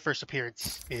 But that's her first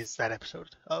appearance, is that episode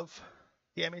of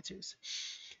the animated series.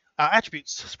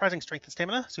 Attributes: surprising strength and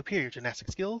stamina, superior gymnastic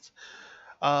skills,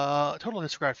 total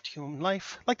disregard for human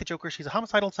life. Like the Joker, she's a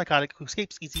homicidal psychotic who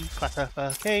escapes easy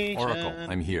classification. Oracle,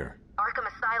 I'm here. Arkham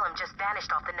Asylum just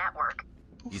vanished off the network.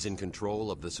 He's in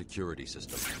control of the security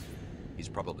system. He's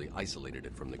probably isolated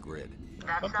it from the grid.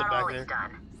 That's not all he's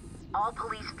done. All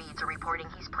police feeds are reporting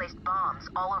he's placed bombs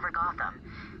all over Gotham.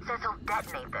 Says he'll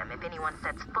detonate them if anyone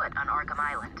sets foot on Arkham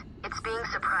Island. It's being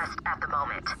suppressed at the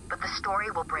moment, but the story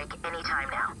will break any time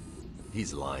now.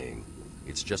 He's lying.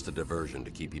 It's just a diversion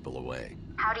to keep people away.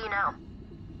 How do you know?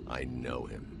 I know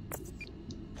him.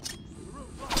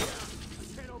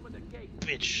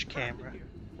 Bitch camera.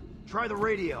 Try the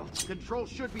radio. Control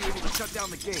should be able to shut down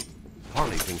the gate.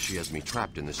 Harley thinks she has me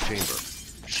trapped in this chamber.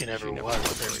 She never was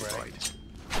very bright.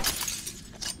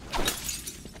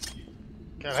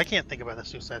 God, I can't think about the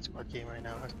Suicide Squad game right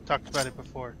now. I've talked about it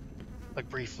before, like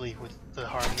briefly with the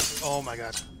Harley. Oh my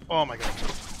god. Oh my god.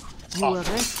 You were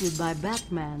rescued by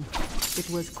Batman. It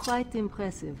was quite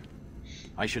impressive.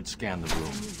 I should scan the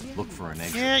room. Look for an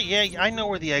exit. Yeah, I know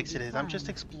where the exit is. I'm just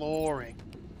exploring.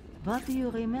 What do you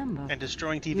remember? And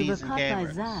destroying TVs you were and caught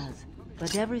cameras. by Zaz,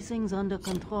 but everything's under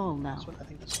control now. That's what I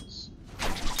think this was.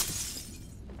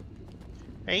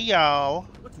 Hey y'all,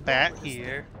 Bat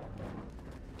here.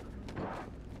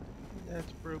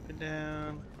 That's broken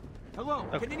down. Hello,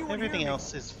 Okay, can anyone everything hear me?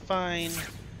 else is fine.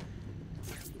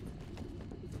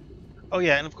 Oh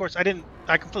yeah, and of course I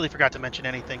completely forgot to mention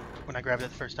anything when I grabbed it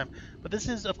the first time. But this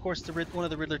is, of course, one of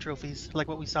the Riddler trophies, like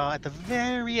what we saw at the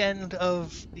very end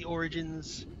of the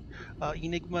Origins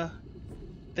Enigma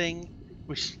thing.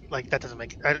 Which, like, that doesn't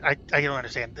make... I don't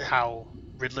understand how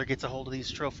Riddler gets a hold of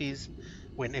these trophies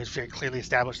when it's very clearly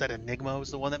established that Enigma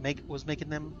was the one that was making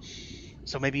them.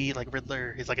 So maybe, like,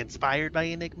 Riddler is, like, inspired by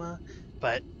Enigma,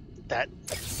 but that...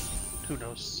 who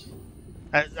knows?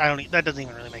 That doesn't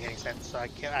even really make any sense, so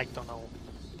I don't know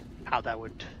how that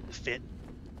would fit.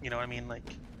 You know what I mean? Like,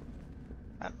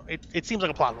 I don't know. It seems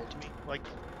like a plot hole to me. Like,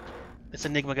 this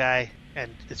Enigma guy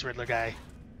and this Riddler guy.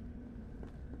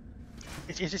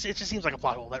 It just seems like a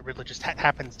plot hole that Riddler just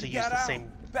happens to use the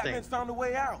same Batman's thing found a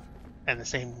way out. and the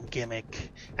same gimmick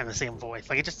and the same voice.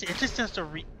 Like, it's just a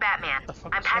Batman,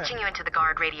 I'm patching you into the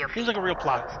guard radio feed. Seems like a real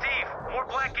plot hole. Steve, more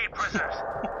Blackgate prisoners.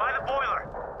 By the boiler.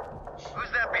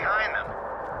 Who's that behind them?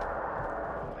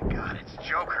 Oh my god, it's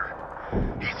Joker.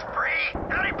 He's free!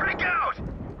 How'd he break out?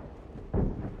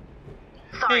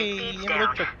 Sorry, feed's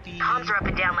down. Comms are up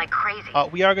and down like crazy.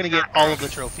 We are going to get all of the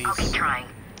trophies. I'll keep trying.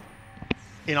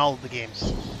 In all of the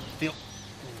games. The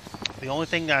only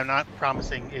thing I'm not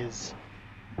promising is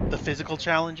the physical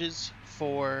challenges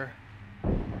for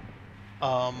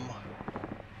Arkham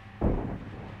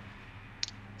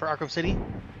City,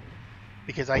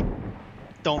 because I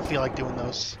don't feel like doing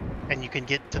those. And you can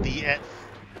get to the end.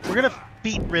 We're gonna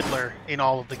beat Riddler in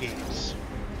all of the games.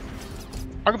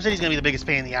 Arkham City's gonna be the biggest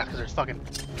pain in the ass because there's fucking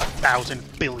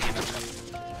 1,000 billion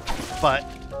of them. But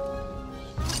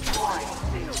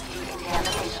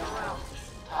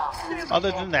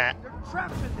other than that,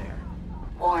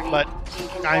 but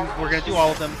we're gonna do all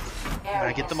of them. We're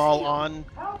gonna get them all on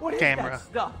camera,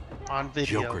 on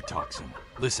video. Joker toxin.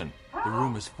 Listen, the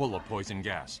room is full of poison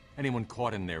gas. Anyone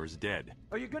caught in there is dead.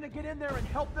 Are you gonna get in there and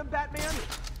help them, Batman?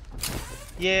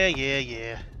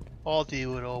 Yeah. I'll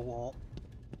do what I want.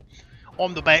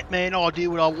 I'm the Batman, I'll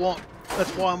do what I want.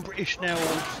 That's why I'm British now, all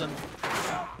of a sudden.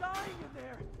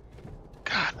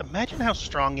 God, imagine how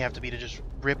strong you have to be to just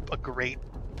rip a grate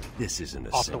This isn't a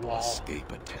off the simple wall.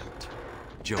 escape attempt.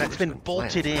 That's been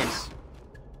bolted in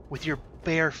with your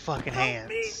bare fucking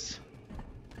hands.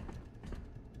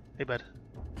 Hey, bud.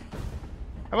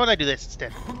 How about I do this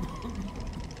instead?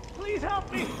 Please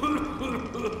help me!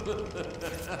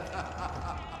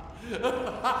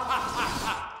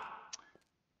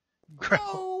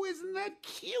 Oh, isn't that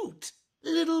cute?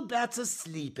 Little bats are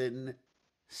sleeping.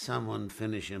 Someone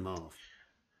finish him off.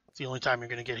 It's the only time you're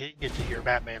gonna get to hear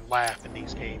Batman laugh in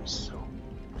these games.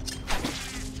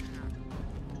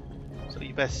 So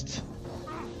you best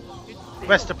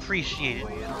appreciate it.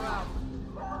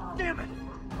 Damn it!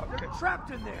 They're trapped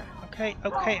in there.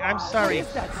 Okay, I'm sorry. What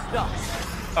is that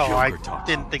stuff? Oh, I Joker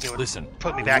toxin. didn't think it would Listen,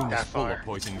 put me the back room is that full far. of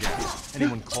poison gas.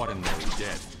 Anyone caught in there is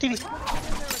dead.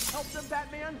 Help them,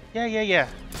 Batman? Yeah.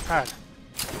 God.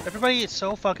 Everybody is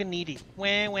so fucking needy. Wah.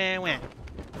 You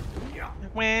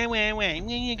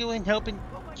go and help and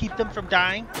keep them from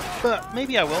dying? But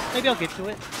maybe I will. Maybe I'll get to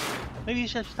it. Maybe you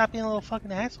should stop being a little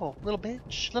fucking asshole. Little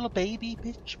bitch. Little baby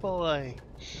bitch boy.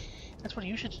 That's what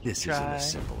you should This try. isn't a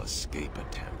simple escape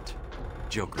attempt.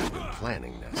 Joker's been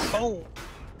planning this. Oh.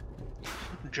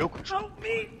 Joker. Help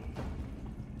me!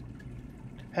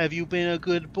 Have you been a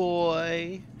good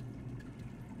boy?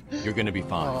 You're gonna be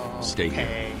fine. Stay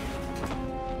here.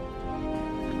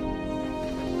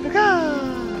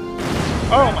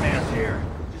 Oh my god. Here.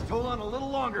 Just hold on a little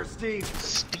longer, Steve.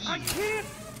 I can't.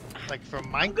 Like from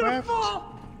I'm gonna Minecraft?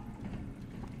 fall.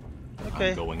 Okay.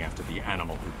 I'm going after the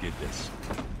animal who did this.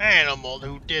 Animal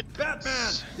who did this.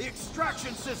 Batman, the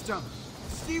extraction system.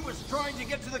 Steve was trying to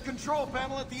get to the control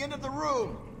panel at the end of the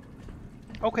room.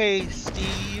 Okay,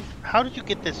 Steve. How did you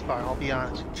get this far? I'll be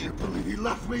honest. I can't believe he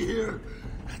left me here.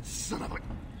 That son of a...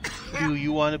 Do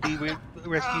you want to be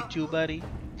rescued too, buddy?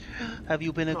 Have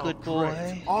you been a good boy?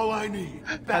 Great. All I need.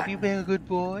 Have you been a good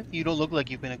boy? You don't look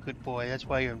like you've been a good boy. That's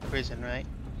why you're in prison, right?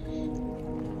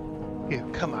 Here,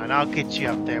 come on. I'll get you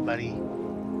up there, buddy.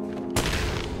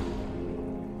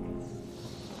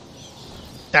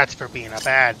 That's for being a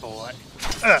bad boy.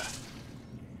 Ugh.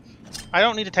 I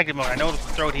don't need detective mode. I know to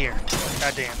throw it here.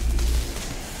 God damn.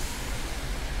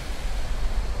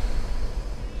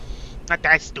 Not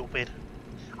that stupid.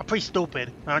 I'm pretty stupid.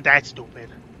 I'm not that stupid.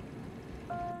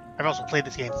 I've also played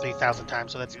this game 3,000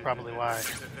 times, so that's probably why.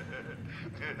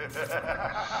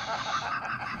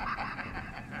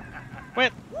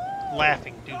 Quit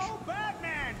laughing, douche.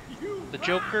 The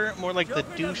Joker, more like the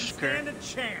douche-ker.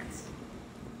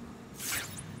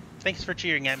 Thanks for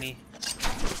cheering at me.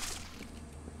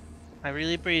 I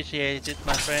really appreciate it,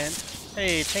 my friend.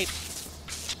 Hey, tape.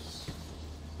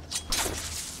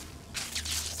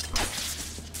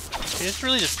 It's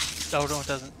really just... Oh, no, it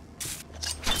doesn't.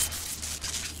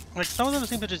 Like, some of them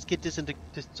seem to just get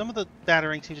disintegrated. Some of the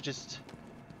batarang seem to just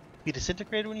be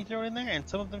disintegrated when you throw it in there, and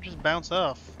some of them just bounce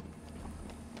off.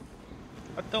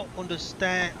 I don't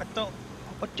understand. I don't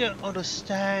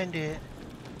understand it.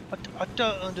 I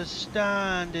don't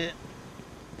understand it.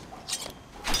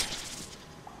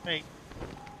 Hey,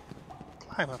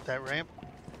 climb up that ramp.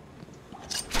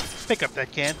 Pick up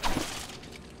that can.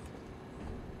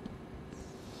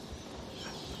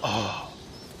 Oh,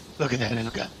 look at that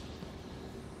little gun.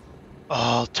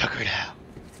 All tuckered out.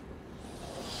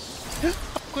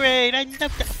 Upgrade! I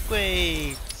love the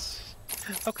upgrades!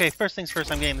 Okay, first things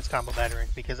first, I'm getting this combo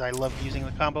batarang because I love using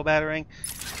the combo batarang.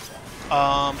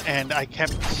 And I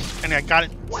got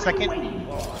it second.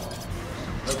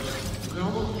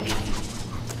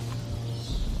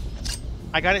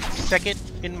 I got it second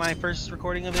in my first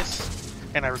recording of this,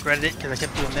 and I regretted it because I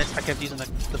kept doing this. I kept using the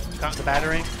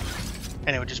batarang,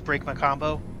 and it would just break my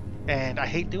combo. And I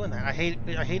hate doing that. I hate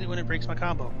it when it breaks my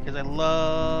combo because I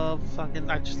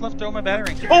just love throwing my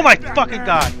batarang. Oh my fucking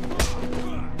god!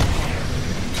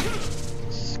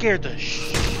 Scared the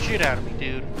shit out of me,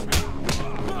 dude.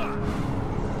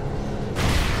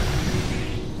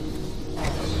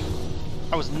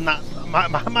 I was not.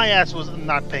 My ass was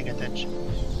not paying attention.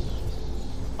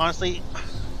 Honestly,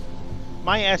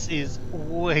 my ass is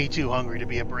way too hungry to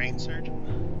be a brain surgeon.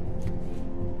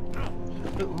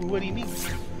 What do you mean?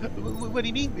 What do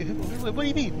you mean? What do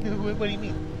you mean? What do you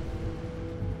mean?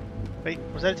 Wait,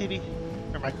 was that a TV?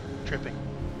 Or am I tripping?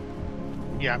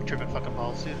 Yeah, I'm tripping fucking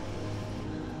balls, dude.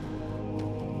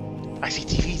 I see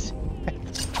TVs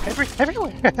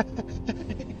everywhere.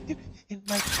 In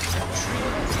my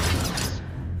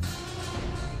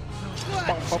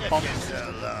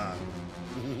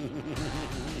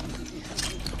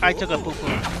I took a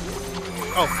poo-poo.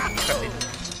 Oh,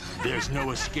 there's no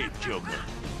escape, Joker.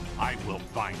 I will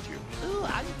find you. Oh,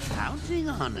 I'm counting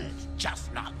on it.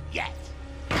 Just not yet.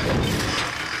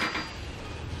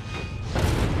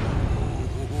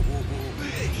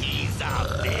 He's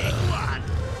a big one.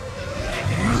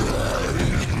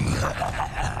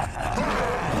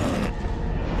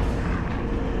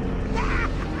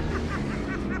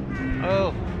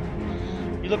 Oh,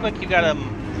 you look like you got a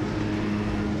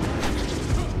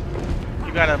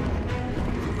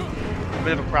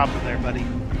bit of a problem there, buddy.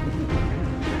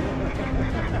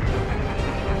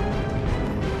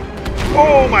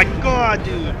 Oh my god,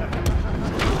 dude!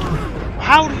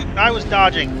 How did I was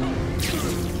dodging?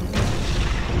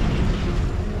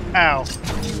 Ow.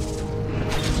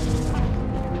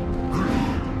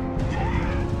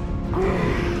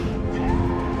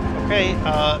 Okay,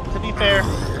 to be fair,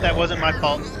 that wasn't my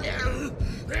fault.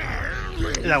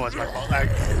 That was my fault. I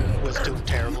was doing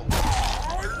terrible.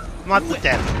 Not the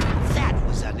death. That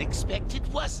was unexpected,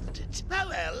 wasn't it? Oh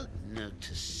well, note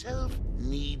to self,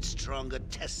 need stronger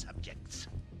test subjects.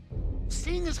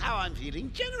 Seeing as how I'm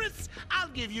feeling generous, I'll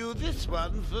give you this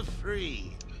one for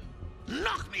free.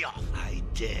 Knock me off, I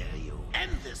dare you.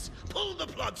 End this. Pull the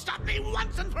plug. Stop me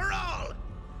once and for all.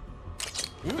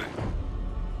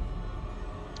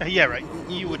 Yeah, right.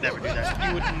 You would never do that.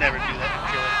 You would never do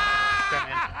that,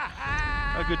 Batman.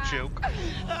 A good joke.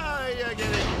 Oh, you're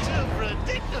getting too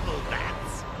predictable,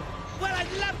 Bats. Well,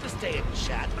 I'd love to stay and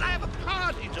chat, but I have a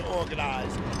party to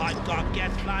organize. I've got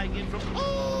guests flying in from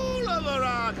all over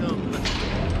Arkham.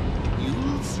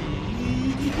 You'll see.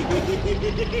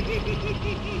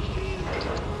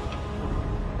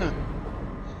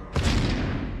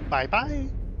 Bye-bye.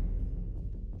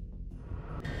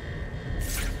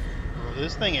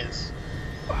 This thing is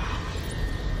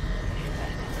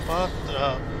fucked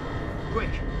up. Quick,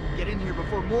 get in here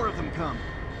before more of them come.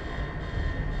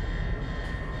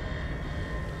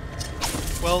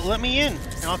 Well, let me in,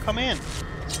 and I'll come in.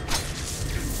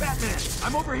 Batman,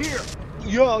 I'm over here.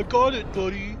 Yeah, I got it,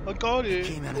 buddy. I got it.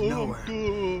 Came out of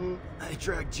nowhere. I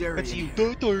dragged Jerry. That's you,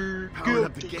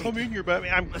 come in here,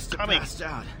 Batman. I'm coming. Passed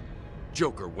out.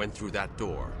 Joker went through that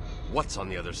door. What's on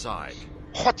the other side?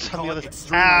 What's on the other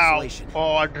side? Ow!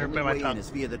 Oh, I just bit my way tongue. in is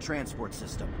via the transport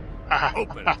system.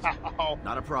 Open it.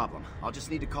 Not a problem. I'll just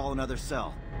need to call another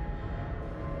cell.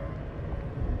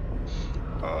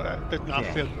 Oh, that did not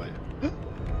feel good.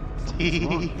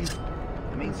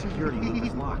 The main security loop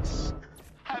is locked.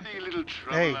 Having a little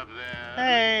trouble up there.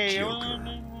 Hey!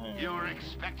 Joker. You're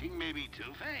expecting maybe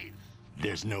Two-Face?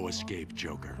 There's no escape,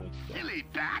 Joker. Silly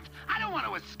bat. I don't want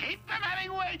to escape. I'm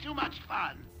having way too much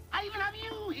fun. I even have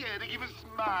you here to keep a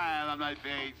smile on my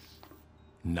face.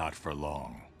 Not for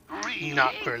long. Really?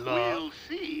 Not for long. We'll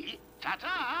see.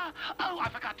 Ta-ta! Oh, I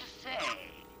forgot to say.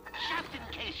 Just in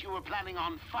case you were planning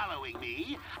on following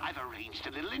me, I've arranged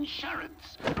a little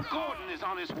insurance. Gordon is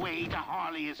on his way to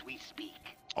Harley as we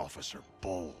speak. Officer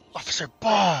Bowles. Officer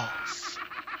Bowles!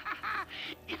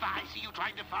 If I see you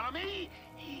trying to follow me,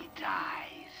 he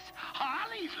dies.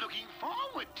 Harley's looking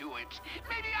forward to it.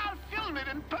 Maybe I'll film it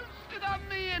and post it on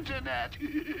the internet.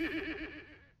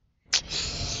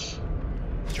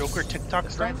 Joker TikTok The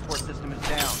stuff? transport system is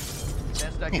down.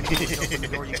 Best I can do is open the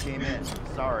door you came in.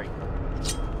 Sorry.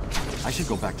 I should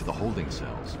go back to the holding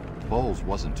cells. Bowles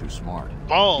wasn't too smart.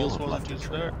 Bowles He'll have wasn't left too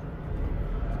a trail. smart.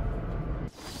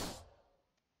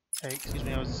 Hey, excuse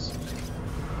me, I was...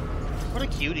 What a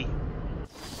cutie.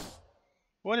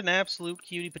 What an absolute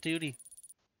cutie patootie.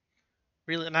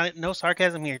 Really, no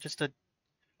sarcasm here, just a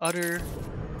utter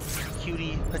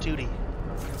cutie patootie.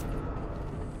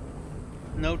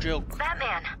 No joke.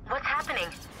 Batman, what's happening?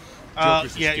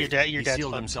 Yeah, your dad's He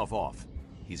sealed himself off.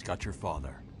 He's got your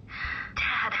father.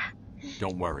 Dad.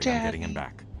 Don't worry, Daddy. I'm getting him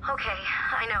back. Okay,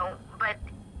 I know, but...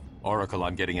 Oracle,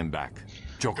 I'm getting him back.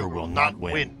 Joker will not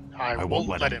win. I won't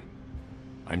let him.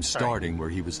 I'm starting where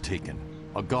he was taken.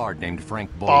 A guard named Frank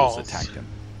Bowles attacked him.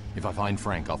 If I find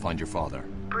Frank, I'll find your father.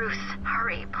 Bruce,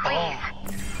 hurry, please.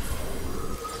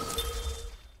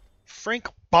 Frank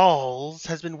Bowles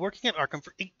has been working at Arkham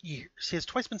for 8 years. He has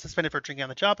twice been suspended for drinking on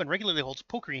the job and regularly holds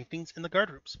poker evenings in the guard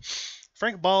rooms.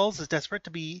 Frank Bowles is desperate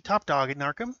to be top dog in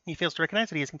Arkham. He fails to recognize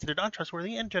that he is considered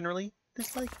untrustworthy and generally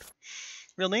disliked.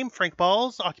 Real name, Frank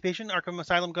Bowles. Occupation, Arkham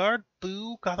Asylum guard.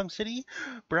 Boo, Gotham City.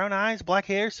 Brown eyes, black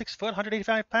hair, 6 foot,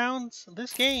 185 pounds.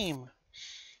 This game.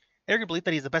 Arrogant belief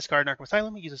that he's the best guard in Arkham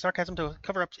Asylum. He uses sarcasm to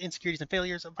cover up insecurities and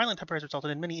failures. A violent temper has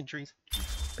resulted in many injuries.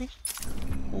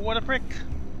 What a prick.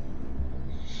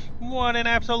 What an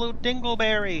absolute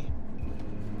dingleberry.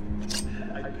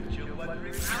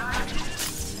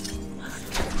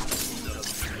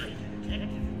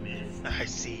 I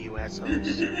see you, assholes.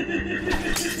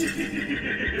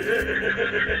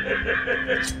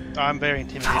 I'm very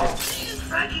intimidated. Oh, me and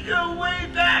Frankie go way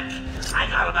back. I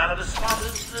got him out of a spot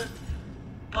as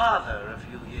bother a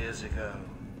few years ago.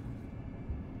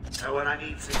 So when I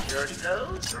need security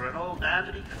codes or an old man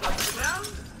to be clubbed around,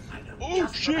 I know Oh,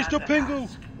 just jeez, the man to penguin!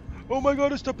 ask. Oh my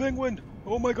god, it's the penguin!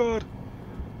 Oh my god!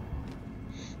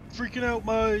 Freaking out,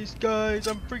 my guys!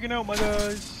 I'm freaking out, my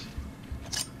guys!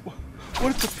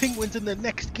 What if the penguin's in the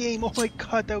next game? Oh my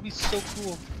god, that would be so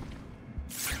cool!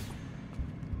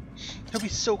 That'd be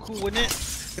so cool, wouldn't it?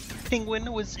 If the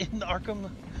penguin was in Arkham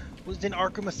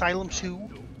Asylum 2. No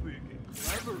big and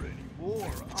clever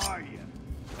anymore, are you?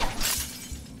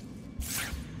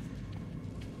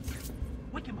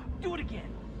 Wake him up. Do it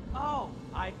again. Oh,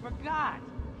 I forgot.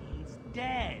 He's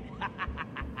dead.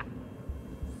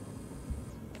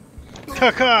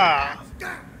 Caca!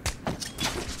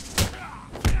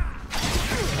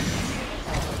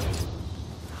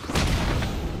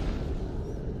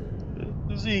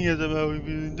 Seeing as I'm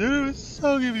having this,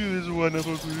 I'll give you this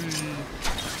wonderful green.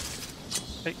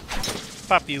 Hey,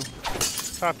 pop you.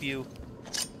 Pop you.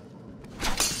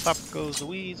 Pop goes the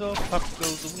weasel, pop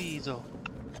goes the weasel.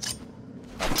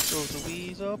 Pop goes the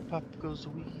weasel, pop goes the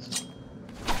weasel.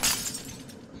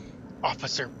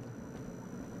 Officer.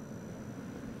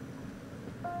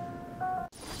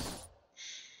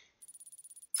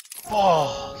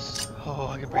 Balls. Oh,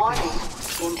 I can break Warning.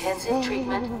 this. Intensive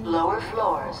treatment. Lower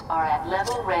floors are at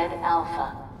level red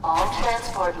alpha. All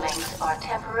transport links are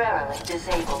temporarily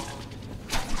disabled.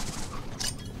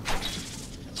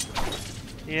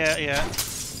 Yeah.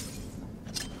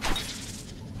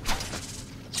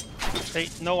 Hey,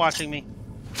 no watching me.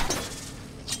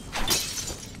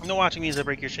 No watching me as I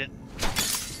break your shit.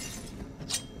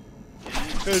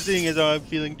 Seeing as I'm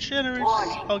feeling generous,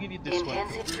 Warning. I'll give you this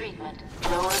Intensive one. treatment.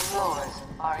 Lower floors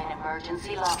are in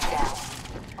emergency lockdown.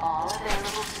 All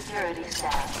available security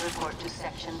staff report to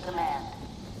Section Command.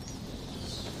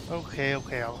 Okay,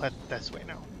 I'll head this way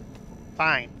now.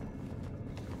 Fine,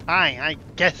 I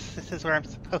guess this is where I'm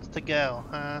supposed to go,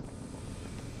 huh?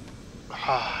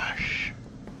 Gosh.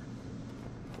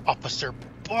 Officer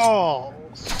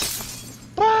Balls!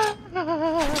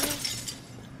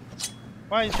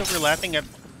 Why is Joker laughing at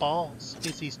balls?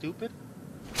 Is he stupid?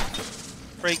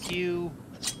 Break you.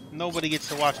 Nobody gets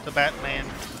to watch the Batman.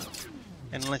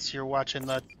 Unless you're watching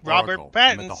the Robert Oracle,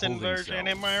 I'm at the Pattinson holding version, cell.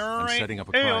 am I I'm right? setting up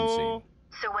a crime scene. Heyo.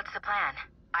 So what's the plan?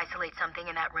 Isolate something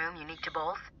in that room unique to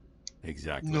Bowles?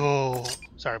 Exactly. No.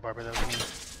 Sorry, Barbara, that was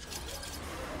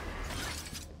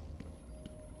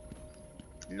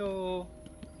me. Hello.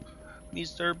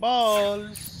 Mr.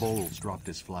 Balls. Bowles dropped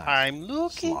his flash. I'm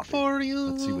looking Sloppy. for you.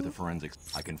 Let's see what the forensics.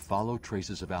 I can follow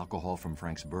traces of alcohol from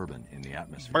Frank's bourbon in the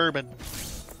atmosphere. Bourbon.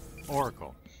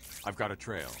 Oracle, I've got a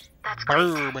trail. That's great.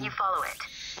 You follow it.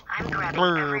 I'm grabbing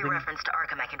every reference to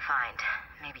Arkham I can find.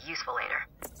 Maybe useful later.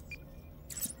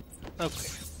 Okay.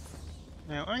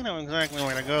 Now, I know exactly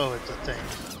where to go with the thing.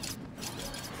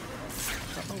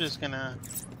 So I'm just gonna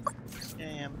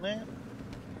scan that.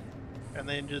 And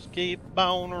then just keep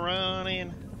on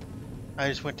running.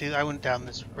 I went down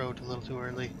this road a little too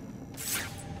early.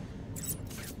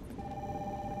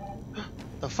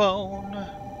 The phone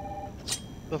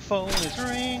is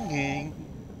ringing.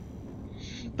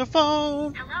 The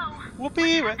phone. Hello. Will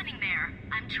be What's happening there?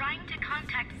 I'm trying to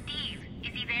contact Steve.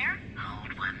 Is he there?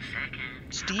 Hold 1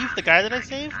 second. Steve, the guy that I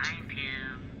saved? Find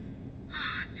him.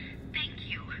 Thank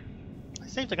you. I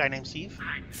saved a guy named Steve.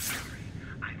 I'm sorry.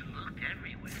 I've looked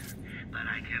everywhere, but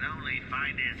I can only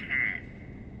find his head.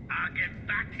 I'll get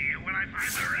back to you when I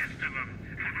find the rest of them.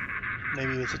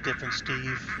 Maybe it's a different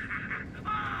Steve.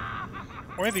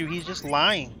 Or maybe he's just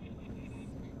lying.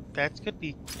 That could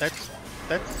be. That's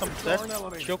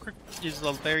Joker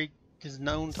is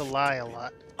known to lie a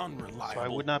lot. Unreliable. So I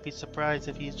would not be surprised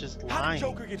if he's just lying. How did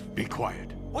Joker get... Be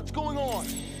quiet. What's going on?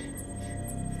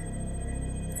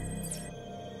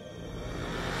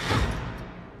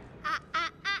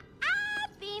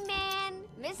 B-Man.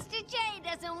 Mr. J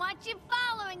doesn't want you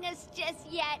following us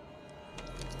just yet.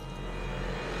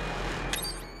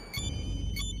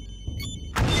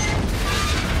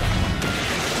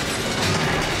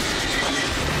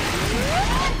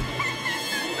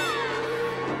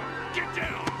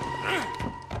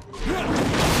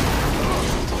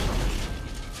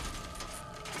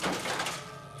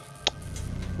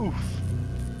 Oof.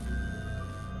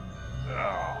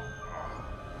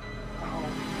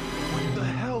 What the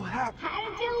hell happened? How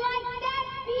did you like that,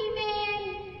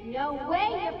 B-Man? No way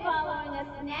you're following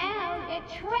us now. You're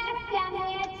trapped down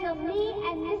here till me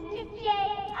and Mr. J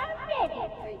are ready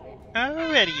for you. I'm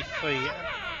ready for you.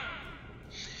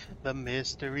 The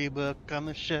mystery book on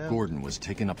the shelf. Gordon was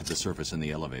taken up to the surface in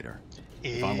the elevator.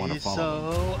 If I want to Is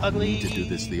follow so him, ugly. I need to do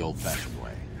this the old-fashioned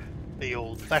way. The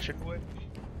old-fashioned way.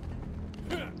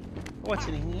 What's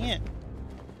in here?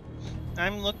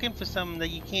 I'm looking for something that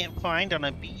you can't find on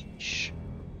a beach.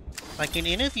 Like an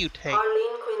interview tape.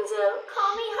 Arlene Quinzel?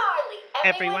 Call me Harley.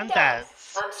 Everyone does.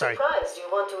 I'm Sorry. surprised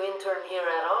you want to intern here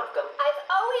at Arkham. I've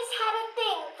always had a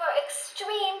thing for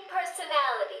extreme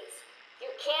personalities.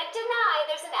 You can't deny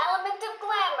there's an element of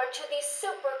glamour to these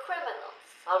super criminals.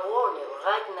 I'll warn you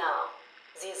right now.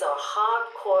 These are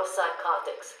hardcore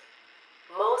psychotics.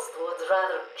 Most would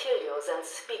rather kill you than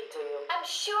speak to you. I'm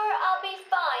sure I'll be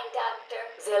fine, Doctor.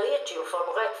 They'll eat you for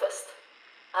breakfast.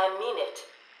 I mean it.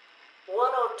 1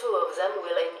 or 2 of them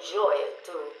will enjoy it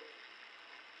too.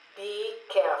 Be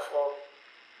careful.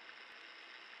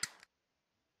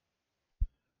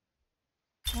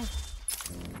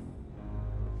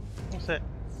 What's that?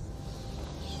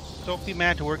 Don't be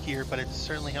mad to work here, but it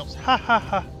certainly helps. Ha ha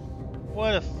ha!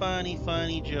 What a funny,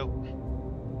 funny joke.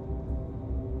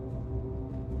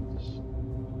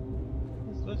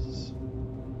 What's this?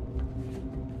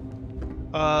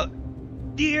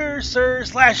 Dear Sir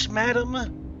 / Madam,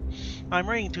 I'm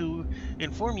writing to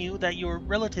inform you that your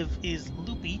relative is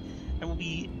loopy and will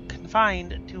be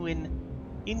confined to an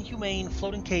inhumane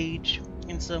floating cage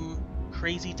in some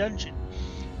crazy dungeon.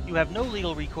 You have no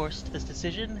legal recourse to this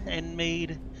decision and may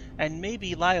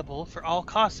be liable for all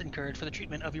costs incurred for the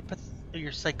treatment of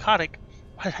your psychotic,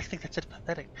 I think that said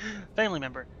pathetic, family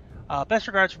member. Best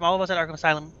regards from all of us at Arkham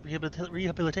Asylum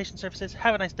Rehabilitation Services.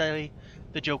 Have a nice day.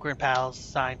 The Joker and Pals.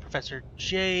 Signed, Professor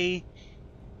J.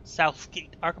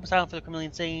 Southgate. Arkham Asylum for the criminally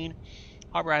insane.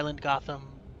 Harbor Island, Gotham.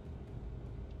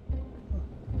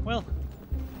 Well,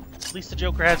 at least the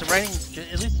Joker has a writing.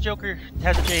 At least the Joker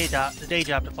has a day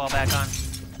job to fall back on.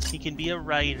 He can be a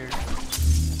writer.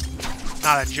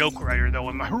 Not a joke writer, though.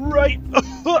 Am I right? That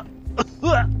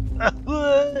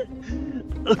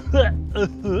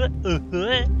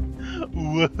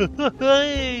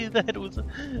was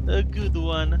a good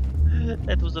one.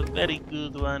 That was a very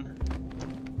good one.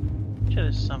 Sure,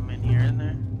 there's some in here, isn't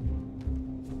there?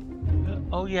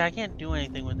 Oh yeah, I can't do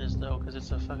anything with this though, because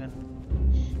it's a fucking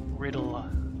riddle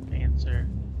answer.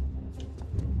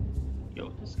 Yo,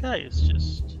 this guy is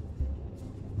just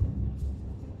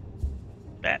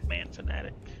Batman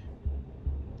fanatic.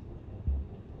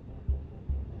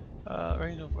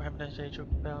 Right now, for having a nice day,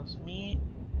 Joker Pals. Me.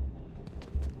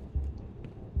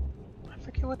 I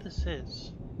forget what this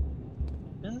is.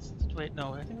 Wait,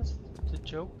 no, I think it's the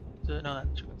joke. No, not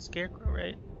the joke. It's Scarecrow,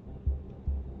 right?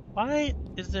 Why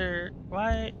is there?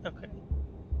 Why? Okay.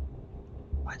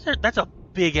 Why is there? That's a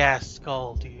big ass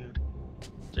skull, dude.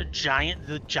 The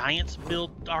Giants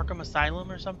built Arkham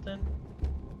Asylum or something.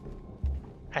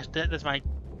 That's my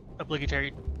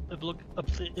obligatory. There's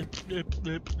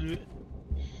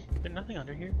nothing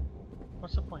under here.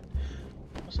 What's the point?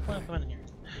 What's the point of coming in here?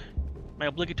 My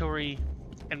obligatory,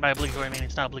 and by obligatory I mean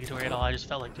it's not obligatory at all. I just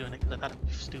felt like doing it because I thought it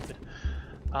was stupid.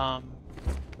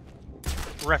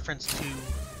 Reference to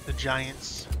the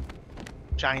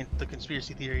the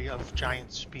conspiracy theory of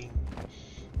giants being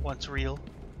once real,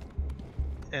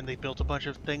 and they built a bunch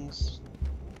of things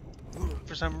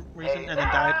for some reason and then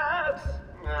died.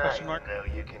 Question mark. I know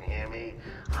you can hear me.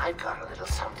 I've got a little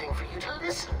something for you to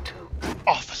listen to.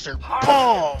 Officer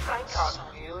Balls! Frank got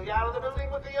really out of the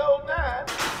building with the old man.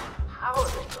 How are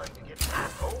they going to get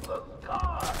past all those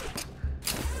guards?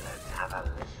 Let's have a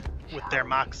listen. With their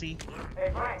moxie.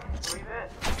 Hey, Frank, breathe in.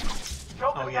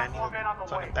 Oh yeah, I need a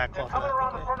fucking backcloth for Coming that.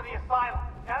 around the front of the asylum.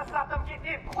 Gotta stop them getting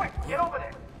in. Quick, get over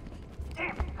there.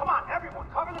 Team, come on, everyone,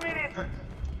 cover the main entrance.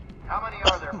 How many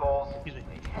are there, Balls? Excuse me.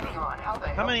 Hang on,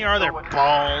 How many are there,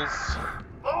 Balls?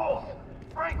 Balls!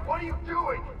 Frank, what are you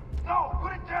doing? No,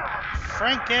 put it down!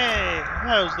 Frankie!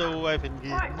 How's the weapon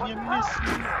getting? You miss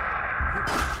me?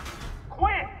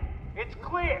 Quinn! It's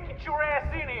clear! Get your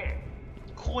ass in here!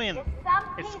 Quinn,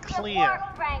 it's Some clear.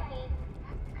 work, Frankie.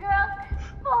 Girls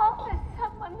fall for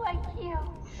someone like you.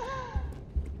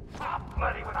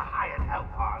 Plenty with a hired help,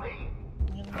 Harley.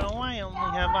 You know I only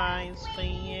have eyes for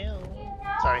you.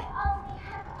 Sorry. I only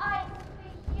have eyes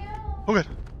for you. Oh god.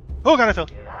 Oh god, I fell.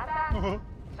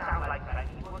 Sounds like that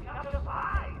evil enough to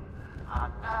survive.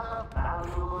 Another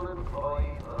valuable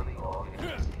employee for the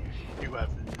organization. You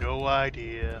have no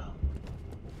idea.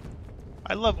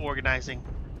 I love organizing.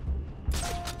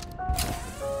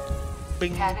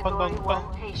 Bing, Category bong, bong, 1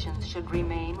 bong. patients should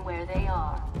remain where they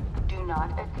are. Do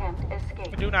not attempt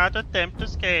escape. Do not attempt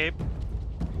escape.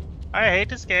 I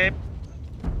hate escape.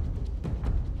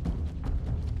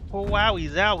 Oh wowie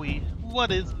zowie.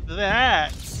 What is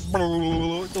that?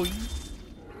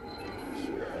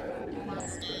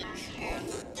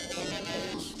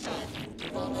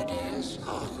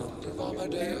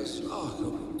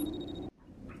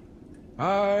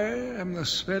 I am the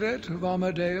spirit of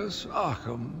Amadeus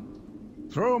Arkham.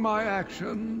 Through my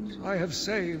actions, I have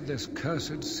saved this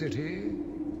cursed city,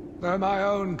 though my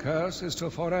own curse is to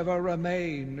forever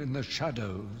remain in the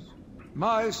shadows.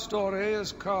 My story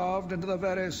is carved into the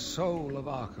very soul of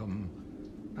Arkham,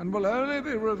 and will only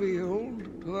be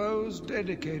revealed to those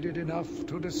dedicated enough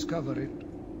to discover it.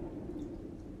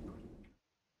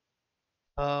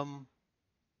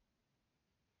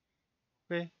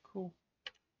 Okay, cool.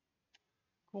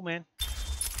 Cool, man.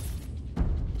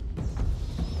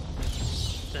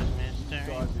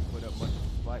 Guards didn't put up much of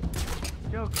a fight.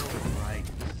 Joker was right.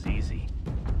 This is easy.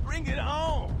 Bring it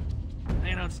on!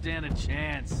 They don't stand a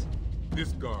chance.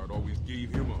 This guard always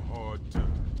gave him a hard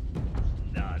time.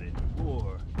 Not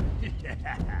anymore.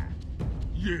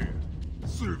 Yeah,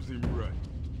 serves him right.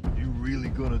 You really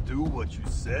gonna do what you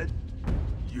said?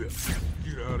 Yeah,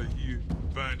 get out of here,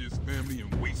 find his family,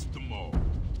 and waste them all.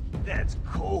 That's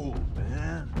cold,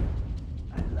 man.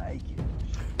 I like it.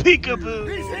 Peekaboo!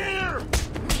 He's here!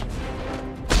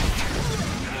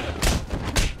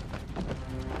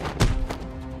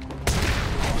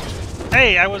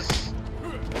 Hey, I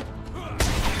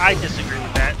disagree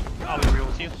with that. I'll be real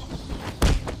with you.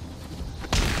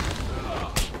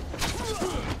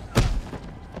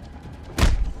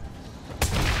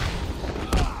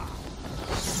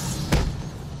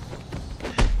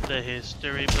 The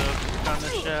history book on the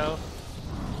shelf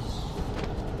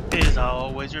is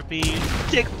always repeat.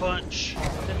 Dick punch.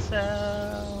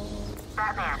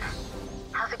 Batman,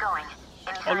 how's it going?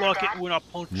 I like it when I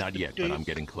punch. Not yet, but I'm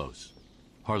getting close.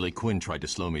 Harley Quinn tried to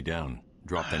slow me down.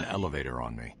 Dropped an elevator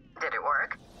on me. Did it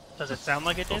work? Does it sound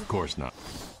like it did? Of course not.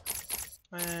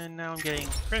 And now I'm getting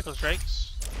critical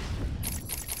strikes.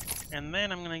 And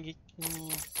then I'm gonna get...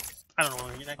 I don't know what I'm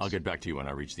gonna get next. I'll get back to you when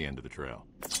I reach the end of the trail.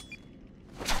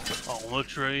 On the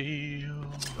trail.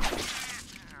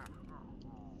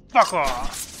 Fuck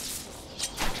off!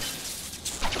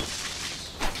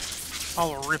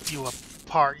 I'll rip you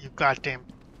apart, you goddamn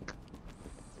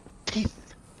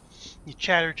teeth. You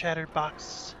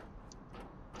chatterbox.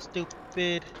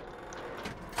 Stupid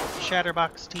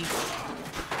chatterbox teeth.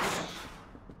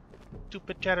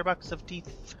 Stupid chatterbox of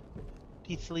teeth.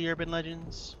 Teethly urban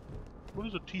legends. What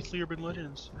is a Teethly urban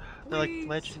legends? They're like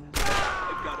legends.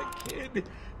 I've got a kid.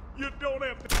 You don't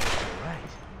have to.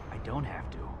 Right. I don't have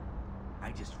to.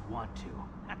 I just want to.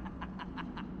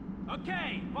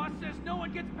 Okay, boss says no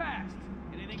one gets past.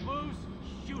 Anything moves,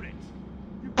 shoot it.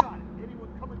 You got it.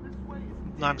 Anyone coming this way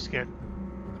is No, I'm scared.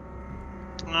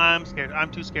 I'm scared. I'm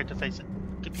too scared to face it.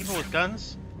 Get people with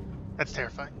guns? That's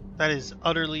terrifying. That is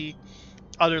utterly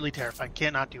terrifying.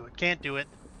 Can't not do it. Can't do it.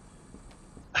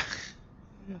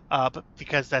 But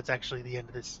because that's actually the end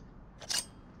of this.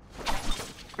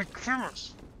 Quick,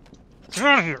 cameras! Get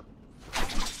out of here!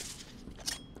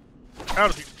 Out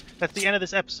of here! That's the end of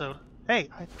this episode. Hey,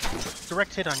 I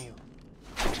direct hit on you.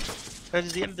 That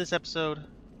is the end of this episode.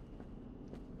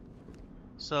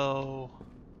 So,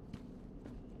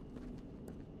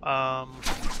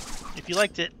 if you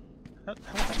liked it, how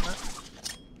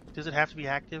does it have to be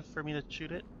active for me to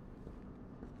shoot it?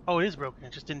 Oh, it is broken.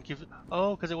 It just didn't give.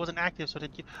 Oh, because it wasn't active, so it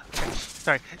didn't give. Okay,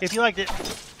 sorry. If you liked it,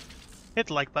 hit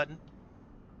the like button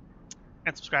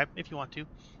and subscribe if you want to.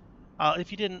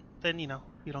 If you didn't, then you know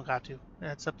you don't got to.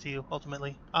 That's up to you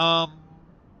ultimately.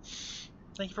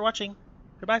 Thank you for watching.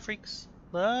 Goodbye, freaks.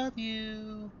 Love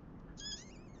you.